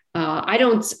 I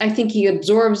think he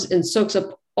absorbs and soaks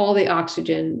up all the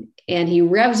oxygen, and he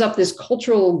revs up this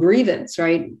cultural grievance,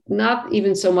 right? Not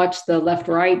even so much the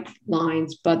left-right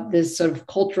lines, but this sort of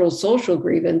cultural social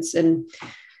grievance. And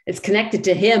it's connected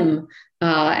to him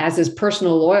as his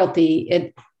personal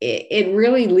loyalty. It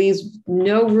really leaves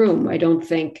no room, I don't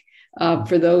think,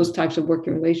 for those types of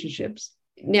working relationships.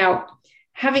 Now,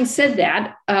 having said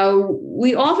that,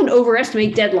 we often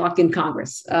overestimate deadlock in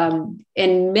Congress.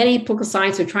 And many political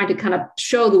science are trying to kind of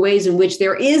show the ways in which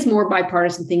there is more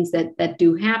bipartisan things that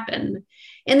do happen.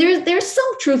 And there's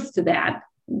some truth to that.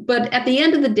 But at the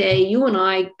end of the day, you and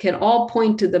I can all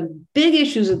point to the big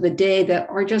issues of the day that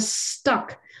are just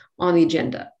stuck on the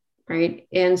agenda. Right.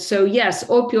 And so, yes,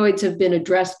 opioids have been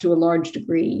addressed to a large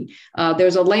degree.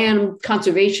 There's a landmark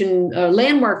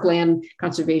land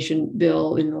conservation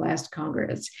bill in the last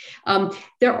Congress.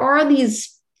 There are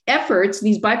these efforts,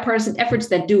 these bipartisan efforts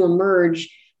that do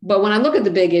emerge. But when I look at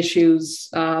the big issues,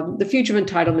 the future of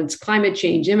entitlements, climate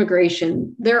change,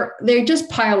 immigration, they just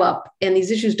pile up, and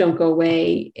these issues don't go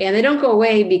away. And they don't go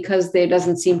away because there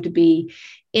doesn't seem to be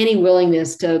any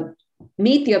willingness to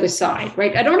meet the other side,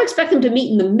 right? I don't expect them to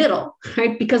meet in the middle,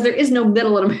 right? Because there is no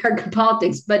middle in American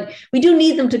politics, but we do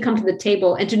need them to come to the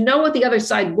table and to know what the other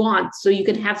side wants, so you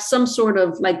can have some sort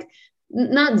of, like,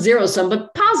 not zero sum,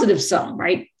 but positive sum,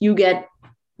 right? You get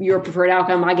your preferred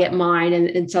outcome, I get mine,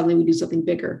 and suddenly we do something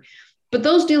bigger. But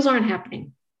those deals aren't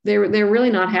happening. They're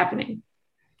really not happening.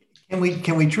 Can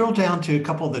we drill down to a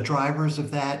couple of the drivers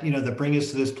of that, that bring us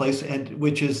to this place, and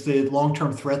which is the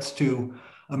long-term threats to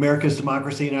America's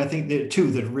democracy? And I think there are two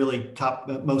that really top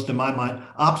most in my mind: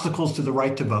 obstacles to the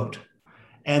right to vote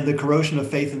and the corrosion of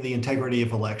faith in the integrity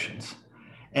of elections.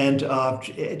 And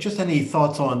just any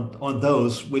thoughts on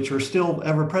those, which are still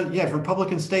ever present? Yeah,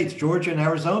 Republican states, Georgia and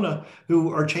Arizona,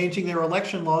 who are changing their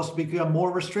election laws to become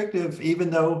more restrictive, even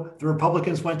though the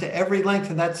Republicans went to every length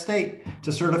in that state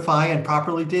to certify and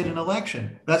properly did an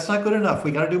election. That's not good enough.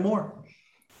 We got to do more.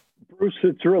 Bruce,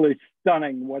 it's really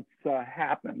stunning what's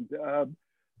happened.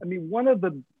 I mean, one of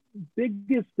the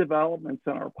biggest developments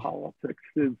in our politics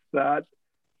is that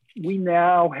we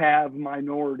now have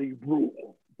minority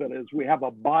rule. That is, we have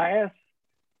a bias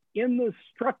in the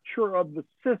structure of the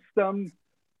system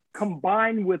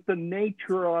combined with the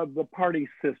nature of the party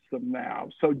system now.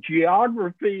 So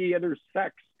geography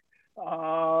intersects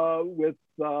with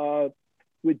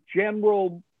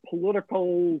general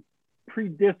political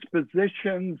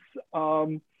predispositions.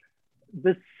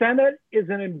 The Senate is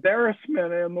an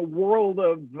embarrassment in the world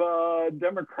of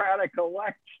Democratic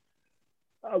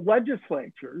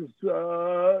legislatures,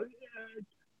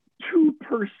 2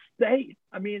 per state.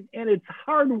 I mean, and it's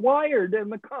hardwired in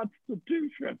the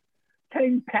Constitution. Can't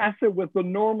even pass it with the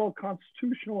normal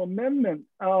constitutional amendment.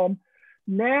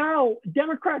 Now,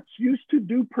 Democrats used to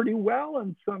do pretty well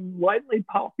in some lightly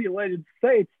populated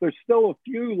states. There's still a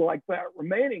few like that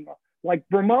remaining, like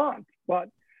Vermont, but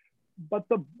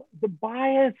the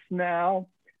bias now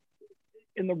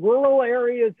in the rural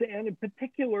areas, and in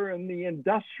particular in the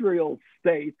industrial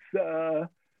states,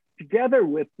 together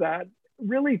with that,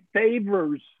 really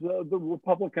favors the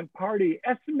Republican Party.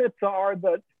 Estimates are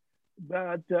that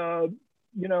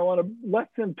in less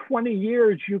than 20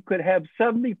 years, you could have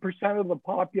 70% of the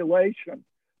population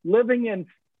living in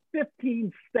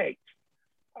 15 states.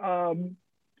 um,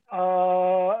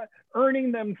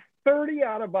 earning them 30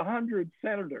 out of 100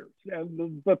 senators.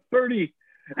 And the 30,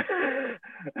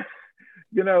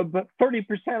 but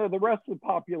 30% of the rest of the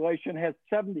population has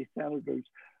 70 senators.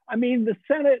 I mean, the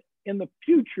Senate in the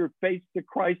future faced a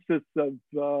crisis of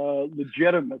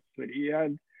legitimacy,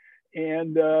 and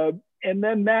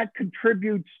then that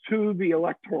contributes to the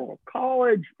electoral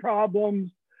college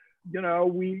problems.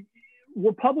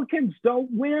 Republicans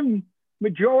don't win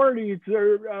majorities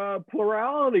or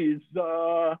pluralities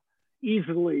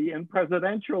easily in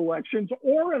presidential elections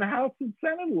or in House and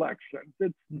Senate elections.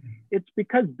 It's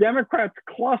because Democrats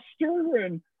cluster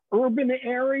in urban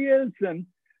areas and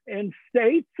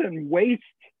states and waste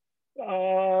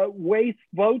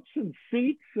votes and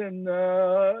seats in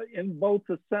both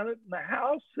the Senate and the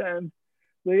House, and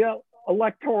the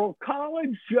electoral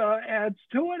college adds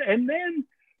to it, and then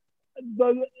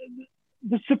the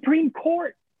Supreme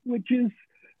Court, which is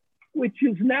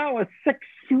now a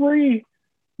 6-3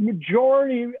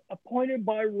 majority appointed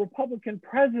by Republican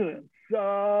presidents.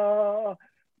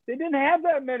 They didn't have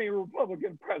that many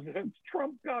Republican presidents.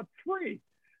 Trump got 3.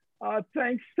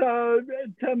 Thanks to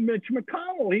Mitch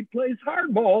McConnell. He plays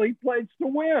hardball. He plays to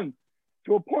win,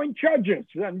 to appoint judges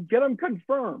and get them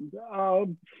confirmed.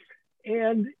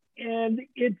 And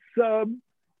it's a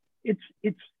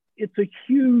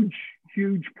huge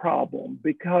problem,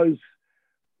 because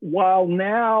while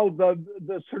now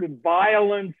the sort of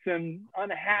violence and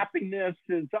unhappiness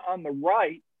is on the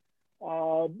right,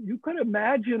 you could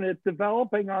imagine it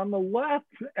developing on the left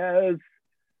as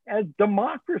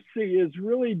democracy is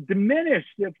really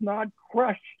diminished, if not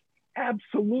crushed,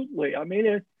 absolutely. I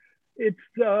mean,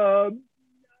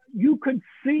 you could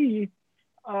see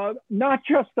not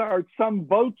just are some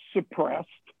votes suppressed,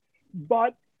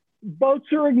 but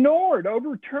votes are ignored,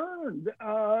 overturned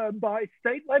by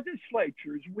state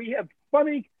legislatures. We have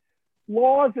funny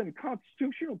laws and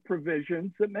constitutional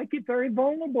provisions that make it very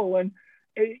vulnerable. And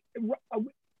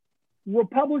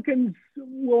Republicans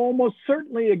will almost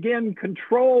certainly again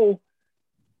control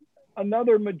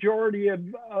another majority of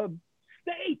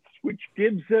states, which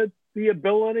gives it the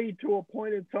ability to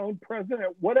appoint its own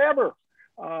president, whatever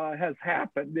has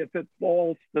happened, if it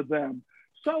falls to them.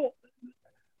 So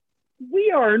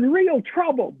we are in real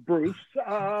trouble, Bruce.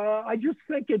 I just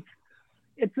think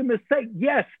it's a mistake.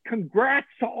 Yes, congrats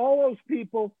to all those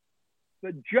people,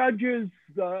 the judges,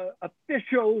 the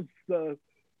officials, the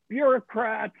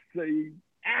bureaucrats, the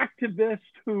activists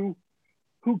who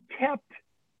kept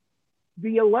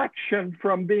the election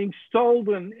from being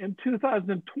stolen in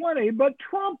 2020. But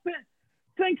Trump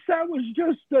thinks that was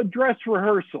just a dress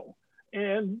rehearsal.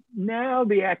 And now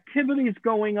the activities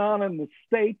going on in the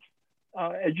states,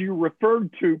 as you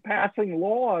referred to, passing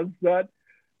laws that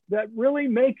really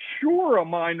make sure a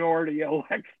minority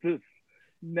elects this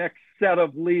next set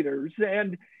of leaders.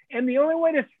 And the only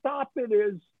way to stop it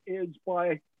is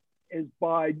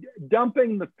by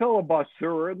dumping the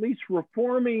filibuster, or at least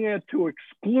reforming it to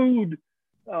exclude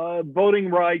voting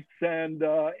rights and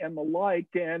the like.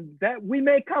 And that we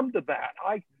may come to that.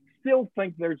 I still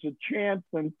think there's a chance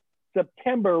in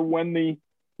September, when the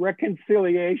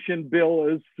reconciliation bill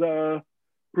is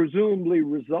presumably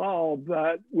resolved,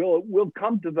 that we'll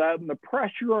come to that, and the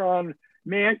pressure on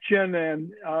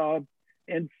Manchin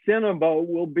and Sinema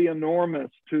will be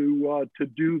enormous to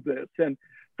do this. And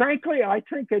frankly, I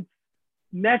think it's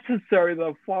necessary,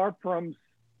 though far from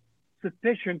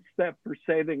sufficient step for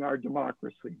saving our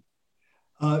democracy.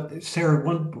 Sarah,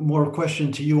 one more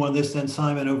question to you on this, then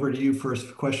Simon, over to you for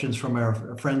questions from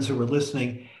our friends who are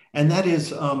listening. And that is,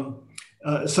 so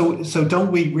don't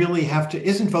we really have to,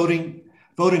 isn't voting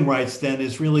rights then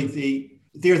is really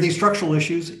there are these structural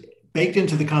issues baked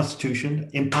into the Constitution,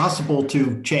 impossible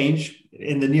to change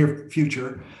in the near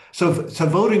future. So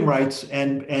voting rights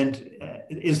and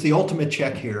is the ultimate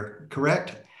check here,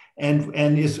 correct? And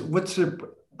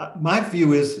my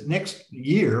view is next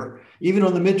year, even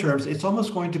on the midterms, it's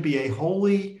almost going to be a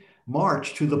holy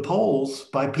march to the polls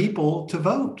by people to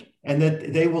vote, and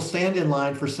that they will stand in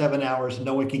line for 7 hours and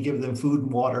no one can give them food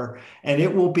and water. And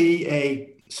it will be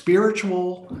a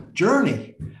spiritual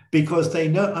journey because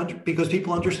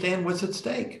people understand what's at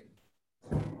stake.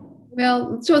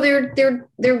 Well, so there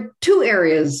are 2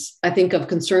 areas, I think, of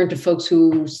concern to folks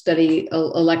who study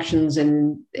elections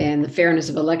and the fairness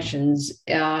of elections.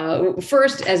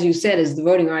 First, as you said, is the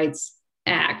Voting Rights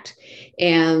Act.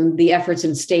 and the efforts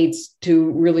in states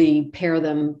to really pare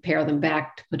them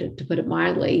back, to put it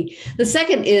mildly. The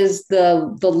second is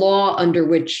the law under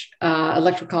which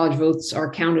electoral college votes are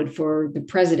counted for the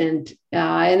president.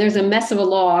 And there's a mess of a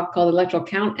law called the Electoral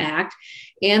Count Act.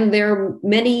 And there are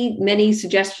many, many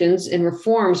suggestions and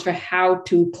reforms for how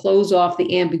to close off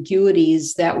the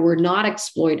ambiguities that were not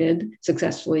exploited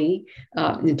successfully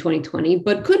in 2020,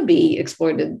 but could be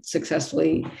exploited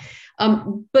successfully.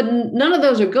 But none of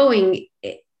those are going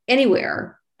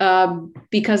anywhere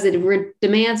because it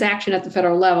demands action at the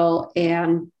federal level,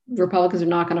 and Republicans are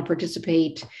not going to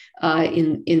participate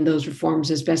in those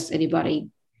reforms as best anybody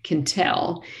can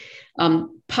tell.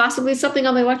 Possibly something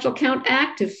on the Electoral Count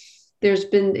Act if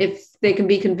they can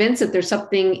be convinced that there's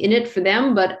something in it for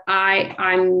them, but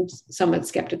I'm somewhat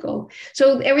skeptical.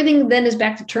 So everything then is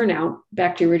back to turnout,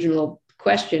 back to your original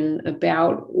question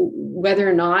about whether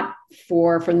or not,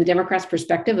 from the Democrats'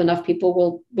 perspective, enough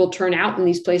people will turn out in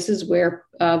these places where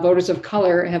voters of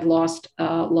color have lost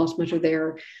much of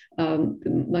their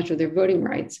voting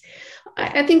rights.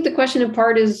 I think the question in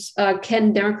part is,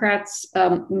 can Democrats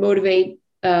motivate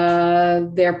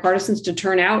their partisans to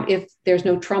turn out if there's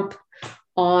no Trump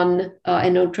and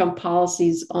no Trump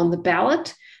policies on the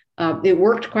ballot? It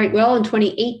worked quite well in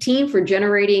 2018 for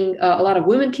generating a lot of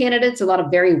women candidates, a lot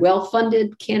of very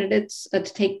well-funded candidates to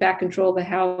take back control of the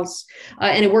House.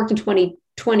 And it worked in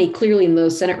 2020, clearly in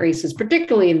those Senate races,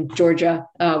 particularly in Georgia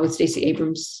with Stacey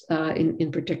Abrams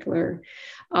in particular.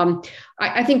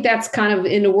 I think that's kind of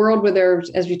in a world where there's,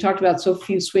 as we talked about, so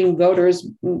few swing voters,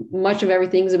 much of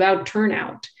everything's about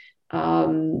turnout.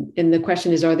 And the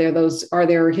question is, are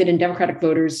there hidden Democratic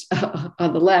voters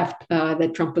on the left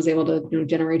that Trump was able to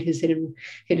generate his hidden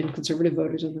conservative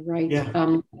voters on the right? Yeah.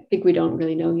 I think we don't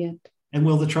really know yet. And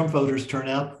will the Trump voters turn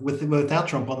out without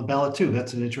Trump on the ballot too?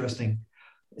 That's an interesting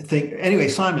thing. Anyway,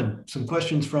 Simon, some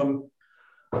questions from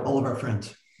all of our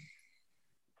friends.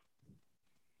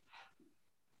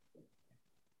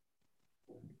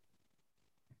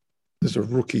 There's a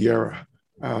rookie error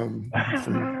from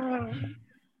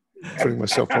putting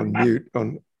myself on mute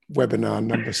on webinar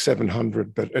number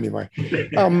 700. But anyway,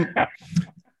 hey,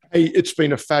 it's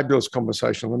been a fabulous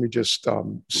conversation. Let me just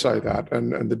say that,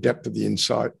 and the depth of the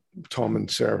insight Tom and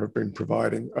Sarah have been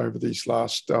providing over these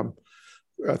last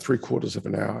 3/4 of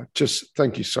an hour. Just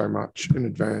thank you so much in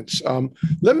advance.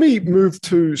 Let me move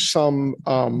to some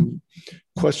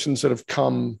questions that have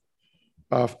come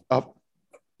up,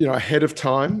 ahead of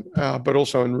time, but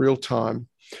also in real time.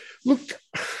 Look,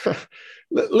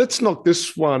 let's knock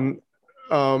this one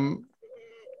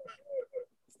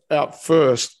out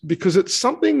first, because it's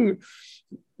something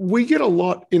we get a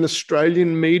lot in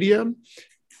Australian media,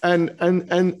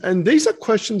 and these are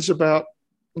questions about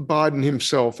Biden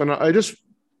himself. And I just,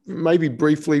 maybe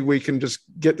briefly, we can just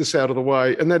get this out of the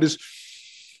way, and that is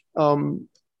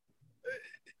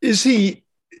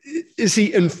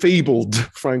he enfeebled,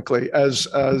 frankly, as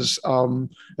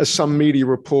some media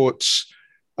reports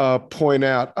point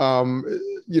out?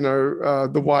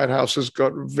 The White House has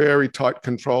got very tight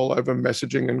control over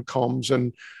messaging and comms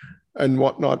and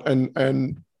whatnot,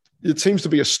 and it seems to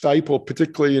be a staple,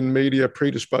 particularly in media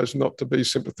predisposed not to be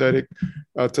sympathetic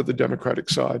to the Democratic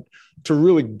side, to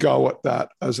really go at that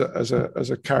as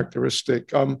a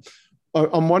characteristic.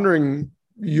 I'm wondering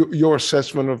your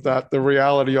assessment of that, the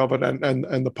reality of it,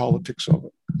 and the politics of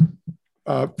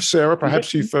it. Sarah,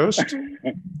 perhaps you first.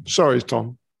 Sorry,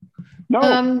 Tom.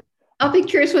 No. I'll be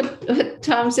curious what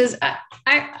Tom says.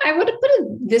 I would put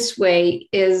it this way: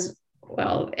 is,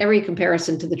 well, every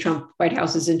comparison to the Trump White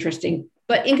House is interesting,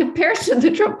 but in comparison to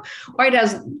the Trump White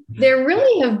House, there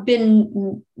really have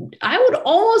been, I would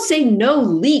almost say, no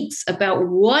leaks about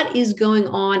what is going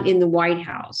on in the White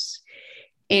House,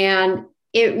 and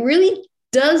it really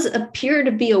does appear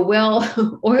to be a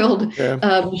well-oiled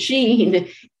machine,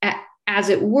 as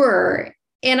it were.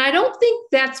 And I don't think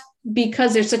that's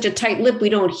because there's such a tight lip we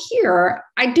don't hear.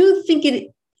 I do think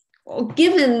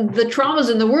given the traumas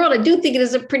in the world, I do think it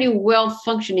is a pretty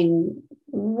well-functioning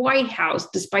White House,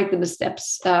 despite the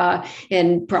missteps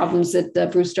and problems that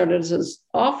Bruce started us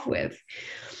off with.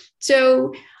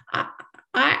 So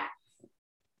I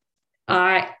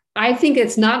think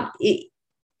it's not.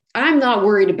 I'm not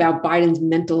worried about Biden's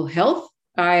mental health.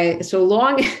 So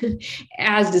long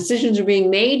as decisions are being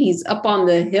made, he's up on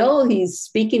the Hill, he's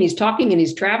speaking, he's talking, and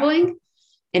he's traveling,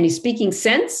 and he's speaking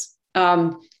sense.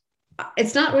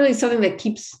 It's not really something that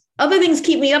other things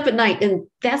keep me up at night, and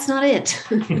that's not it.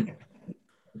 An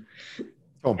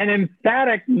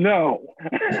emphatic no.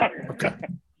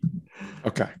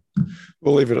 Okay.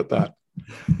 We'll leave it at that.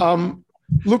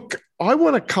 Look, I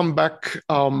want to come back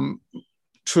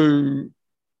to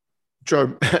Joe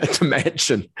to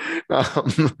Manchin.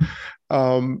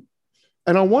 And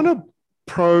I want to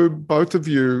probe both of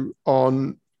you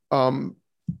on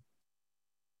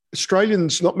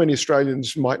Australians. Not many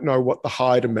Australians might know what the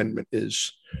Hyde Amendment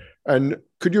is. And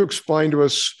could you explain to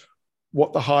us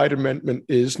what the Hyde Amendment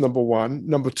is, number one?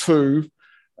 Number two,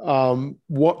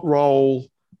 what role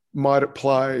might it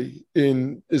play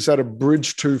in, is that a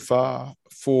bridge too far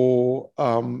for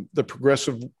the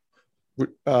progressive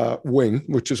wing,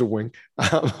 which is a wing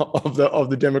of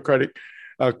the Democratic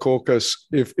caucus,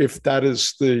 if that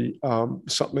is the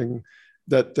something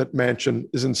that Manchin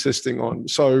is insisting on?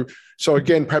 So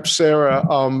again, perhaps Sarah,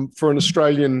 for an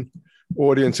Australian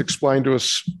audience, explain to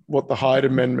us what the Hyde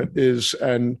Amendment is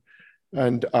and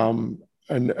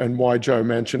why Joe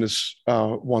Manchin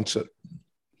wants it.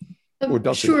 Or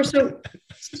does sure.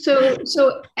 it?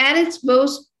 So at its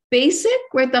most basic,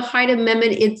 right, the Hyde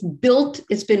Amendment,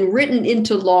 it's been written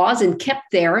into laws and kept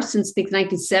there since the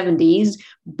 1970s,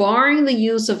 barring the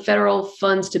use of federal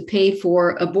funds to pay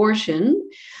for abortion,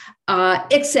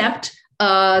 except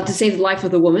to save the life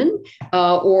of the woman,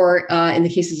 or in the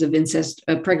cases of incest,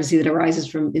 pregnancy that arises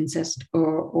from incest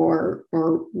or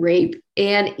rape.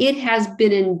 And it has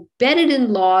been embedded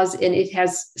in laws, and it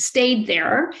has stayed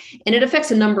there, and it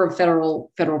affects a number of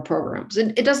federal programs.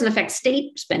 And it doesn't affect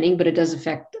state spending, but it does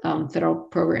affect federal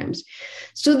programs.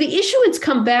 So the issue it's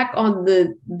come back on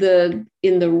in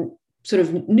the sort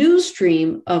of news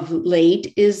stream of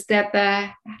late is that the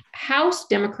House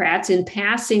Democrats, in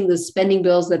passing the spending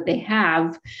bills that they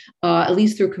have, at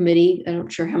least through committee, I'm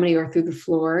not sure how many are through the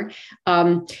floor,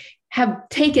 have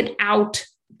taken out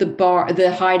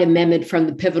the Hyde Amendment from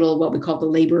the pivotal, what we call the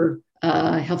labor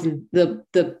health, and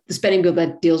the spending bill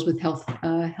that deals with health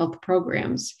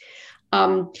programs.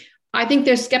 I think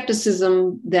there's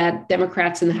skepticism that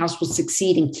Democrats in the House will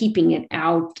succeed in keeping it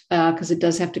out because it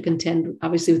does have to contend,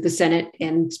 obviously, with the Senate,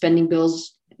 and spending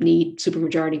bills need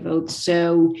supermajority votes.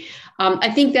 So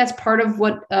I think that's part of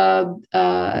what Senator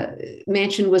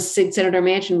Manchin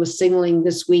was signaling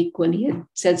this week when he had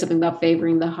said something about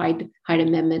favoring the Hyde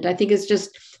Amendment. I think it's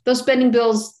just those spending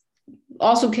bills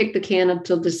also kick the can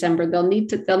until December. They'll need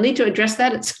to address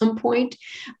that at some point.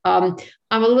 I'm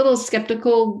a little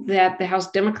skeptical that the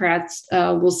House Democrats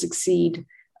will succeed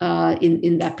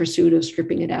in that pursuit of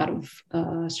stripping it out of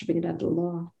the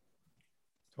law.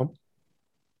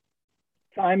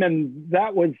 Simon,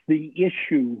 that was the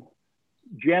issue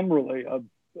generally of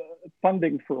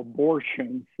funding for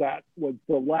abortions. That was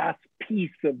the last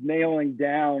piece of nailing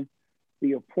down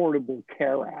the Affordable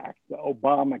Care Act, the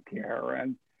Obamacare,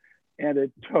 and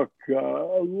it took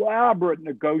elaborate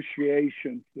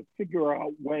negotiations to figure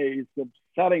out ways of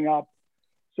setting up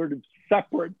sort of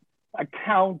separate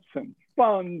accounts and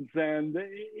funds. And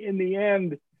in the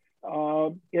end,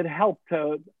 it helped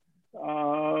to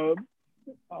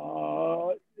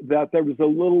that there was a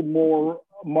little more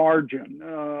margin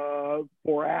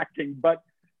for acting. But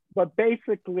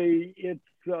basically, it's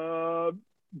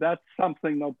that's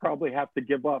something they'll probably have to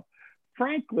give up.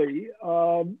 Frankly,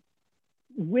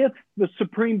 with the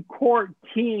Supreme Court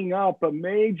teeing up a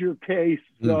major case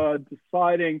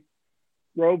deciding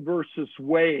Roe versus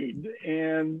Wade,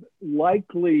 and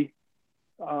likely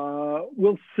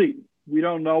we'll see. We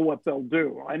don't know what they'll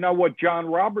do. I know what John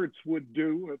Roberts would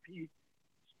do if he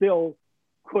still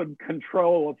could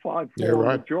control a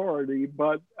 5-4 majority,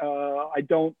 but I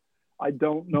don't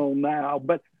know now.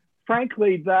 But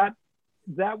frankly, that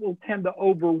will tend to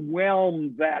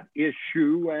overwhelm that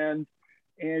issue, and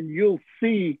you'll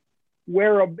see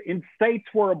where in states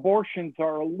where abortions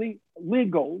are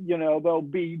legal, there'll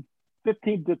be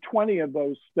 15 to 20 of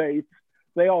those states.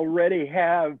 They already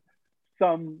have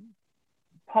some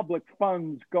public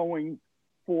funds going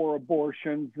for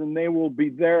abortions, and they will be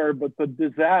there, but the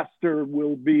disaster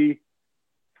will be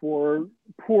for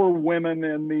poor women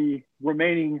in the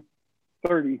remaining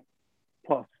 30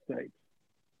 plus states.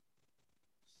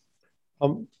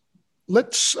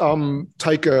 Let's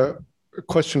take a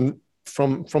question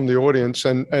from the audience,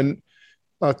 and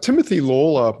Timothy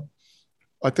Lawler,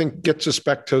 I think, gets us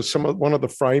back to one of the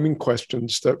framing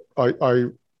questions that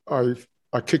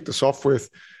I kicked us off with,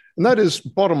 and that is,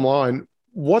 bottom line,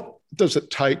 what does it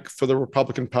take for the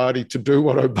Republican Party to do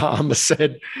what Obama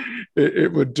said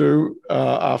it would do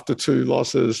after 2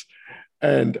 losses,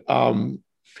 and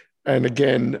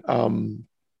again,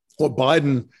 what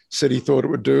Biden said he thought it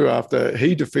would do after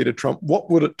he defeated Trump? What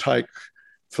would it take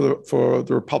for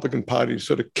the Republican Party to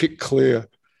sort of kick clear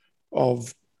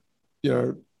of,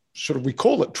 sort of, we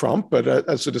call it Trump, but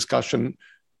as the discussion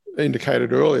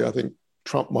indicated earlier, I think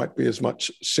Trump might be as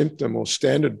much symptom or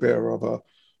standard bearer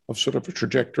of sort of a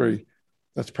trajectory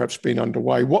that's perhaps been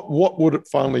underway. What would it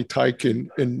finally take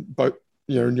in both,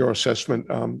 in your assessment,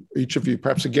 each of you,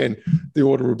 perhaps again, the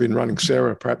order we've been running?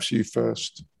 Sarah, perhaps you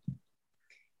first.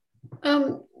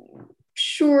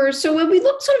 Sure. So when we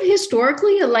look sort of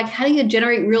historically at like how do you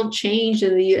generate real change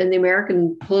in the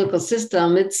American political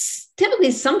system, it's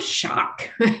typically some shock,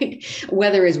 right?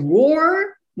 Whether it's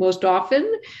war, most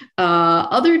often,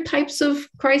 other types of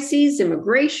crises,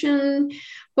 immigration.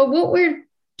 But what we're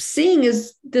seeing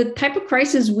is the type of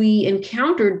crisis we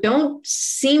encounter don't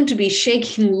seem to be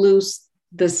shaking loose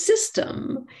the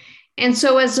system. And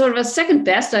so as sort of a second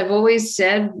best, I've always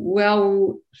said,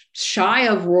 well, shy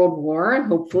of World War,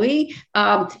 hopefully,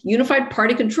 unified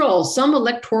party control, some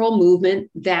electoral movement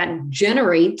that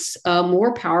generates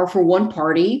more power for one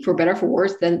party, for better or for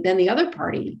worse, than the other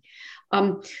party.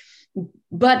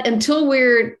 But until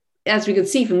we're, as we can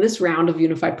see from this round of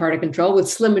unified party control, with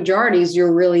slim majorities,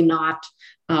 you're really not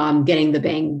getting the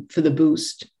bang for the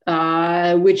boost,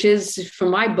 which is,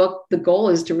 from my book, the goal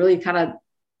is to really kind of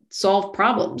solve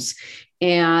problems.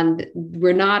 And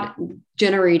we're not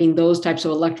generating those types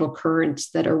of electoral currents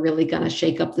that are really going to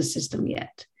shake up the system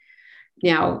yet.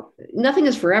 Now, nothing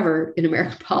is forever in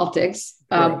American politics,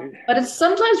 but it's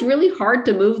sometimes really hard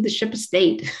to move the ship of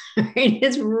state. Right?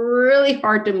 It's really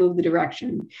hard to move the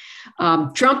direction.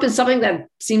 Trump is something that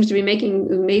seems to be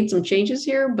made some changes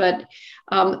here, but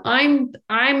I'm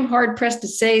hard pressed to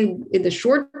say in the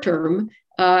short term,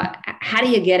 how do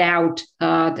you get out,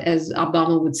 as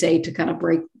Obama would say, to kind of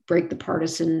break the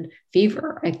partisan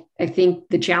fever? I think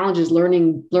the challenge is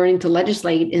learning to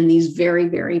legislate in these very,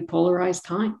 very polarized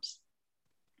times.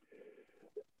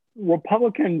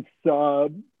 Republicans,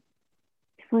 through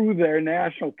their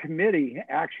national committee,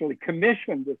 actually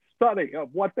commissioned a study of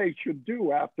what they should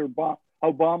do after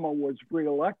Obama was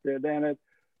reelected, and it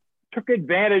took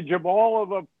advantage of all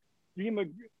of the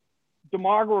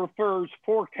demographers'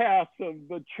 forecasts of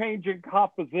the changing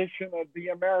composition of the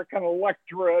American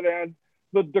electorate and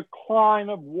the decline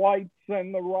of whites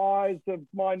and the rise of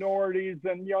minorities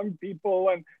and young people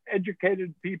and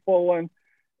educated people,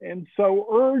 and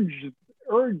so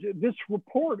this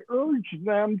report urged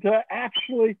them to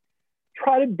actually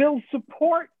try to build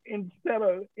support instead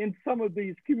of in some of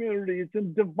these communities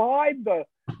and divide the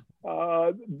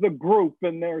group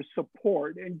and their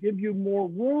support and give you more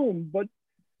room. But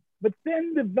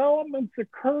then developments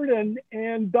occurred,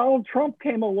 and Donald Trump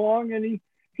came along, and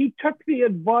he took the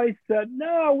advice that,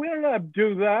 no, we don't have to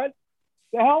do that.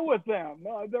 The hell with them.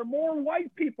 There are more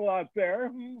white people out there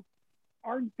who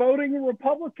aren't voting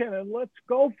Republican, and let's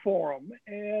go for them.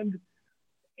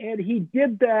 And he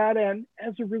did that, and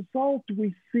as a result,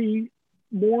 we see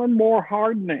more and more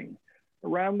hardening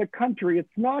around the country.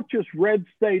 It's not just red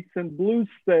states and blue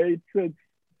states.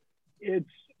 It's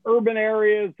urban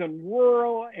areas and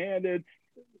rural, and it's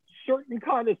certain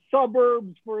kind of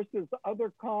suburbs versus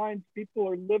other kinds. People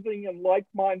are living in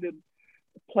like-minded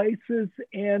places,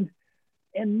 and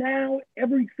now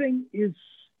everything is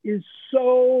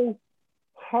so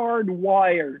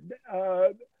hardwired.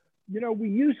 We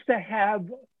used to have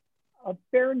a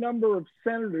fair number of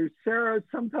senators, Sarah,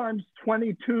 sometimes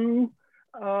 22,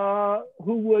 who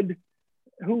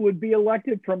would be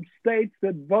elected from states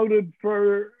that voted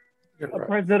for a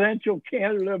presidential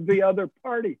candidate of the other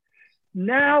party.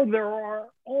 Now there are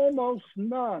almost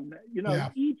none,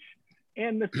 each,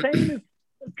 and the same is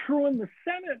true in the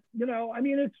Senate.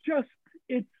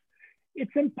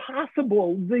 It's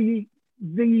impossible.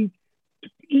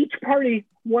 Each party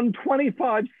won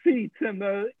 25 seats in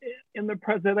the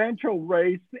presidential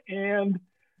race, and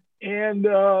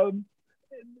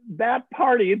that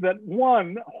party that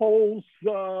won holds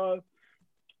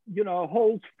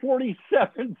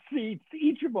 47 seats,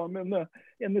 each of them in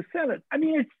the Senate.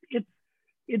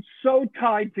 It's so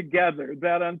tied together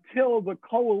that until the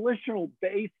coalitional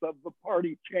base of the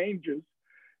party changes,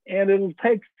 and it'll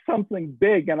take something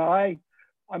big. And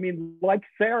like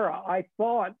Sarah, I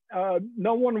thought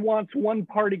no one wants one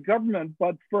party government,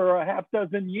 but for a half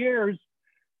dozen years,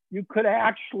 you could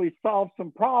actually solve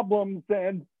some problems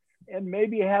and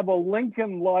maybe have a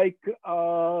Lincoln-like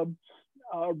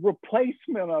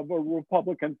replacement of a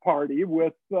Republican Party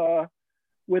with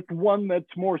one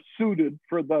that's more suited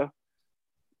for the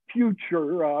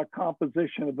future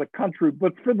composition of the country.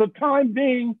 But for the time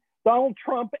being, Donald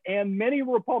Trump and many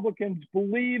Republicans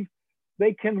believe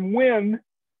they can win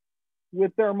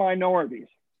with their minorities.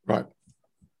 Right.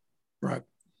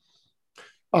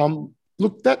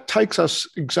 Look, that takes us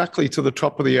exactly to the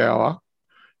top of the hour.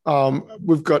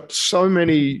 We've got so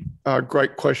many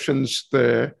great questions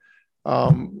there.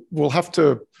 We'll have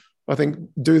to, I think,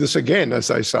 do this again, as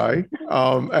they say,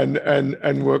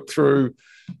 and work through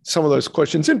some of those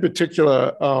questions. In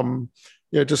particular,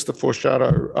 just to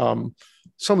foreshadow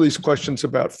some of these questions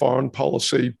about foreign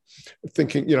policy,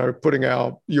 thinking, putting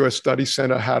our US Study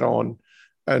Center hat on,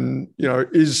 and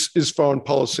is foreign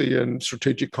policy and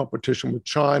strategic competition with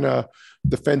China,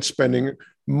 defense spending,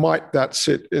 might that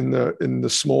sit in the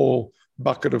small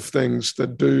bucket of things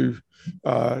that do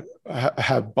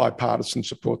have bipartisan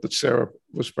support that Sarah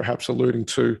was perhaps alluding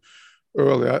to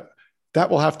earlier? That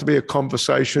will have to be a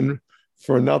conversation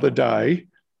for another day.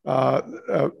 But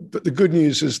the good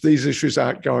news is these issues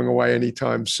aren't going away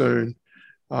anytime soon,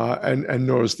 and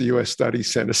nor is the US Study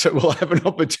Center. So we'll have an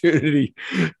opportunity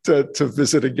to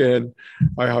visit again,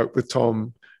 I hope, with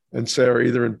Tom and Sarah,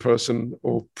 either in person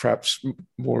or perhaps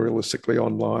more realistically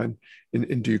online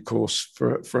in due course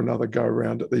for another go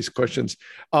around at these questions.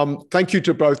 Thank you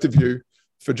to both of you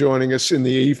for joining us in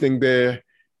the evening there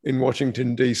in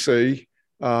Washington, DC.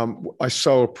 I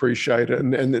so appreciate it.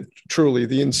 And truly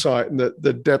the insight and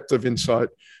the depth of insight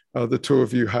the two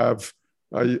of you have,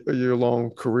 your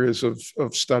long careers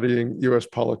of studying US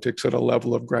politics at a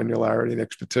level of granularity and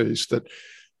expertise that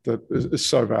is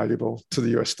so valuable to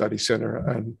the US Study Center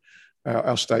and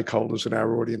our stakeholders and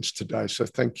our audience today. So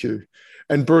thank you.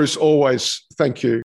 And Bruce, always thank you.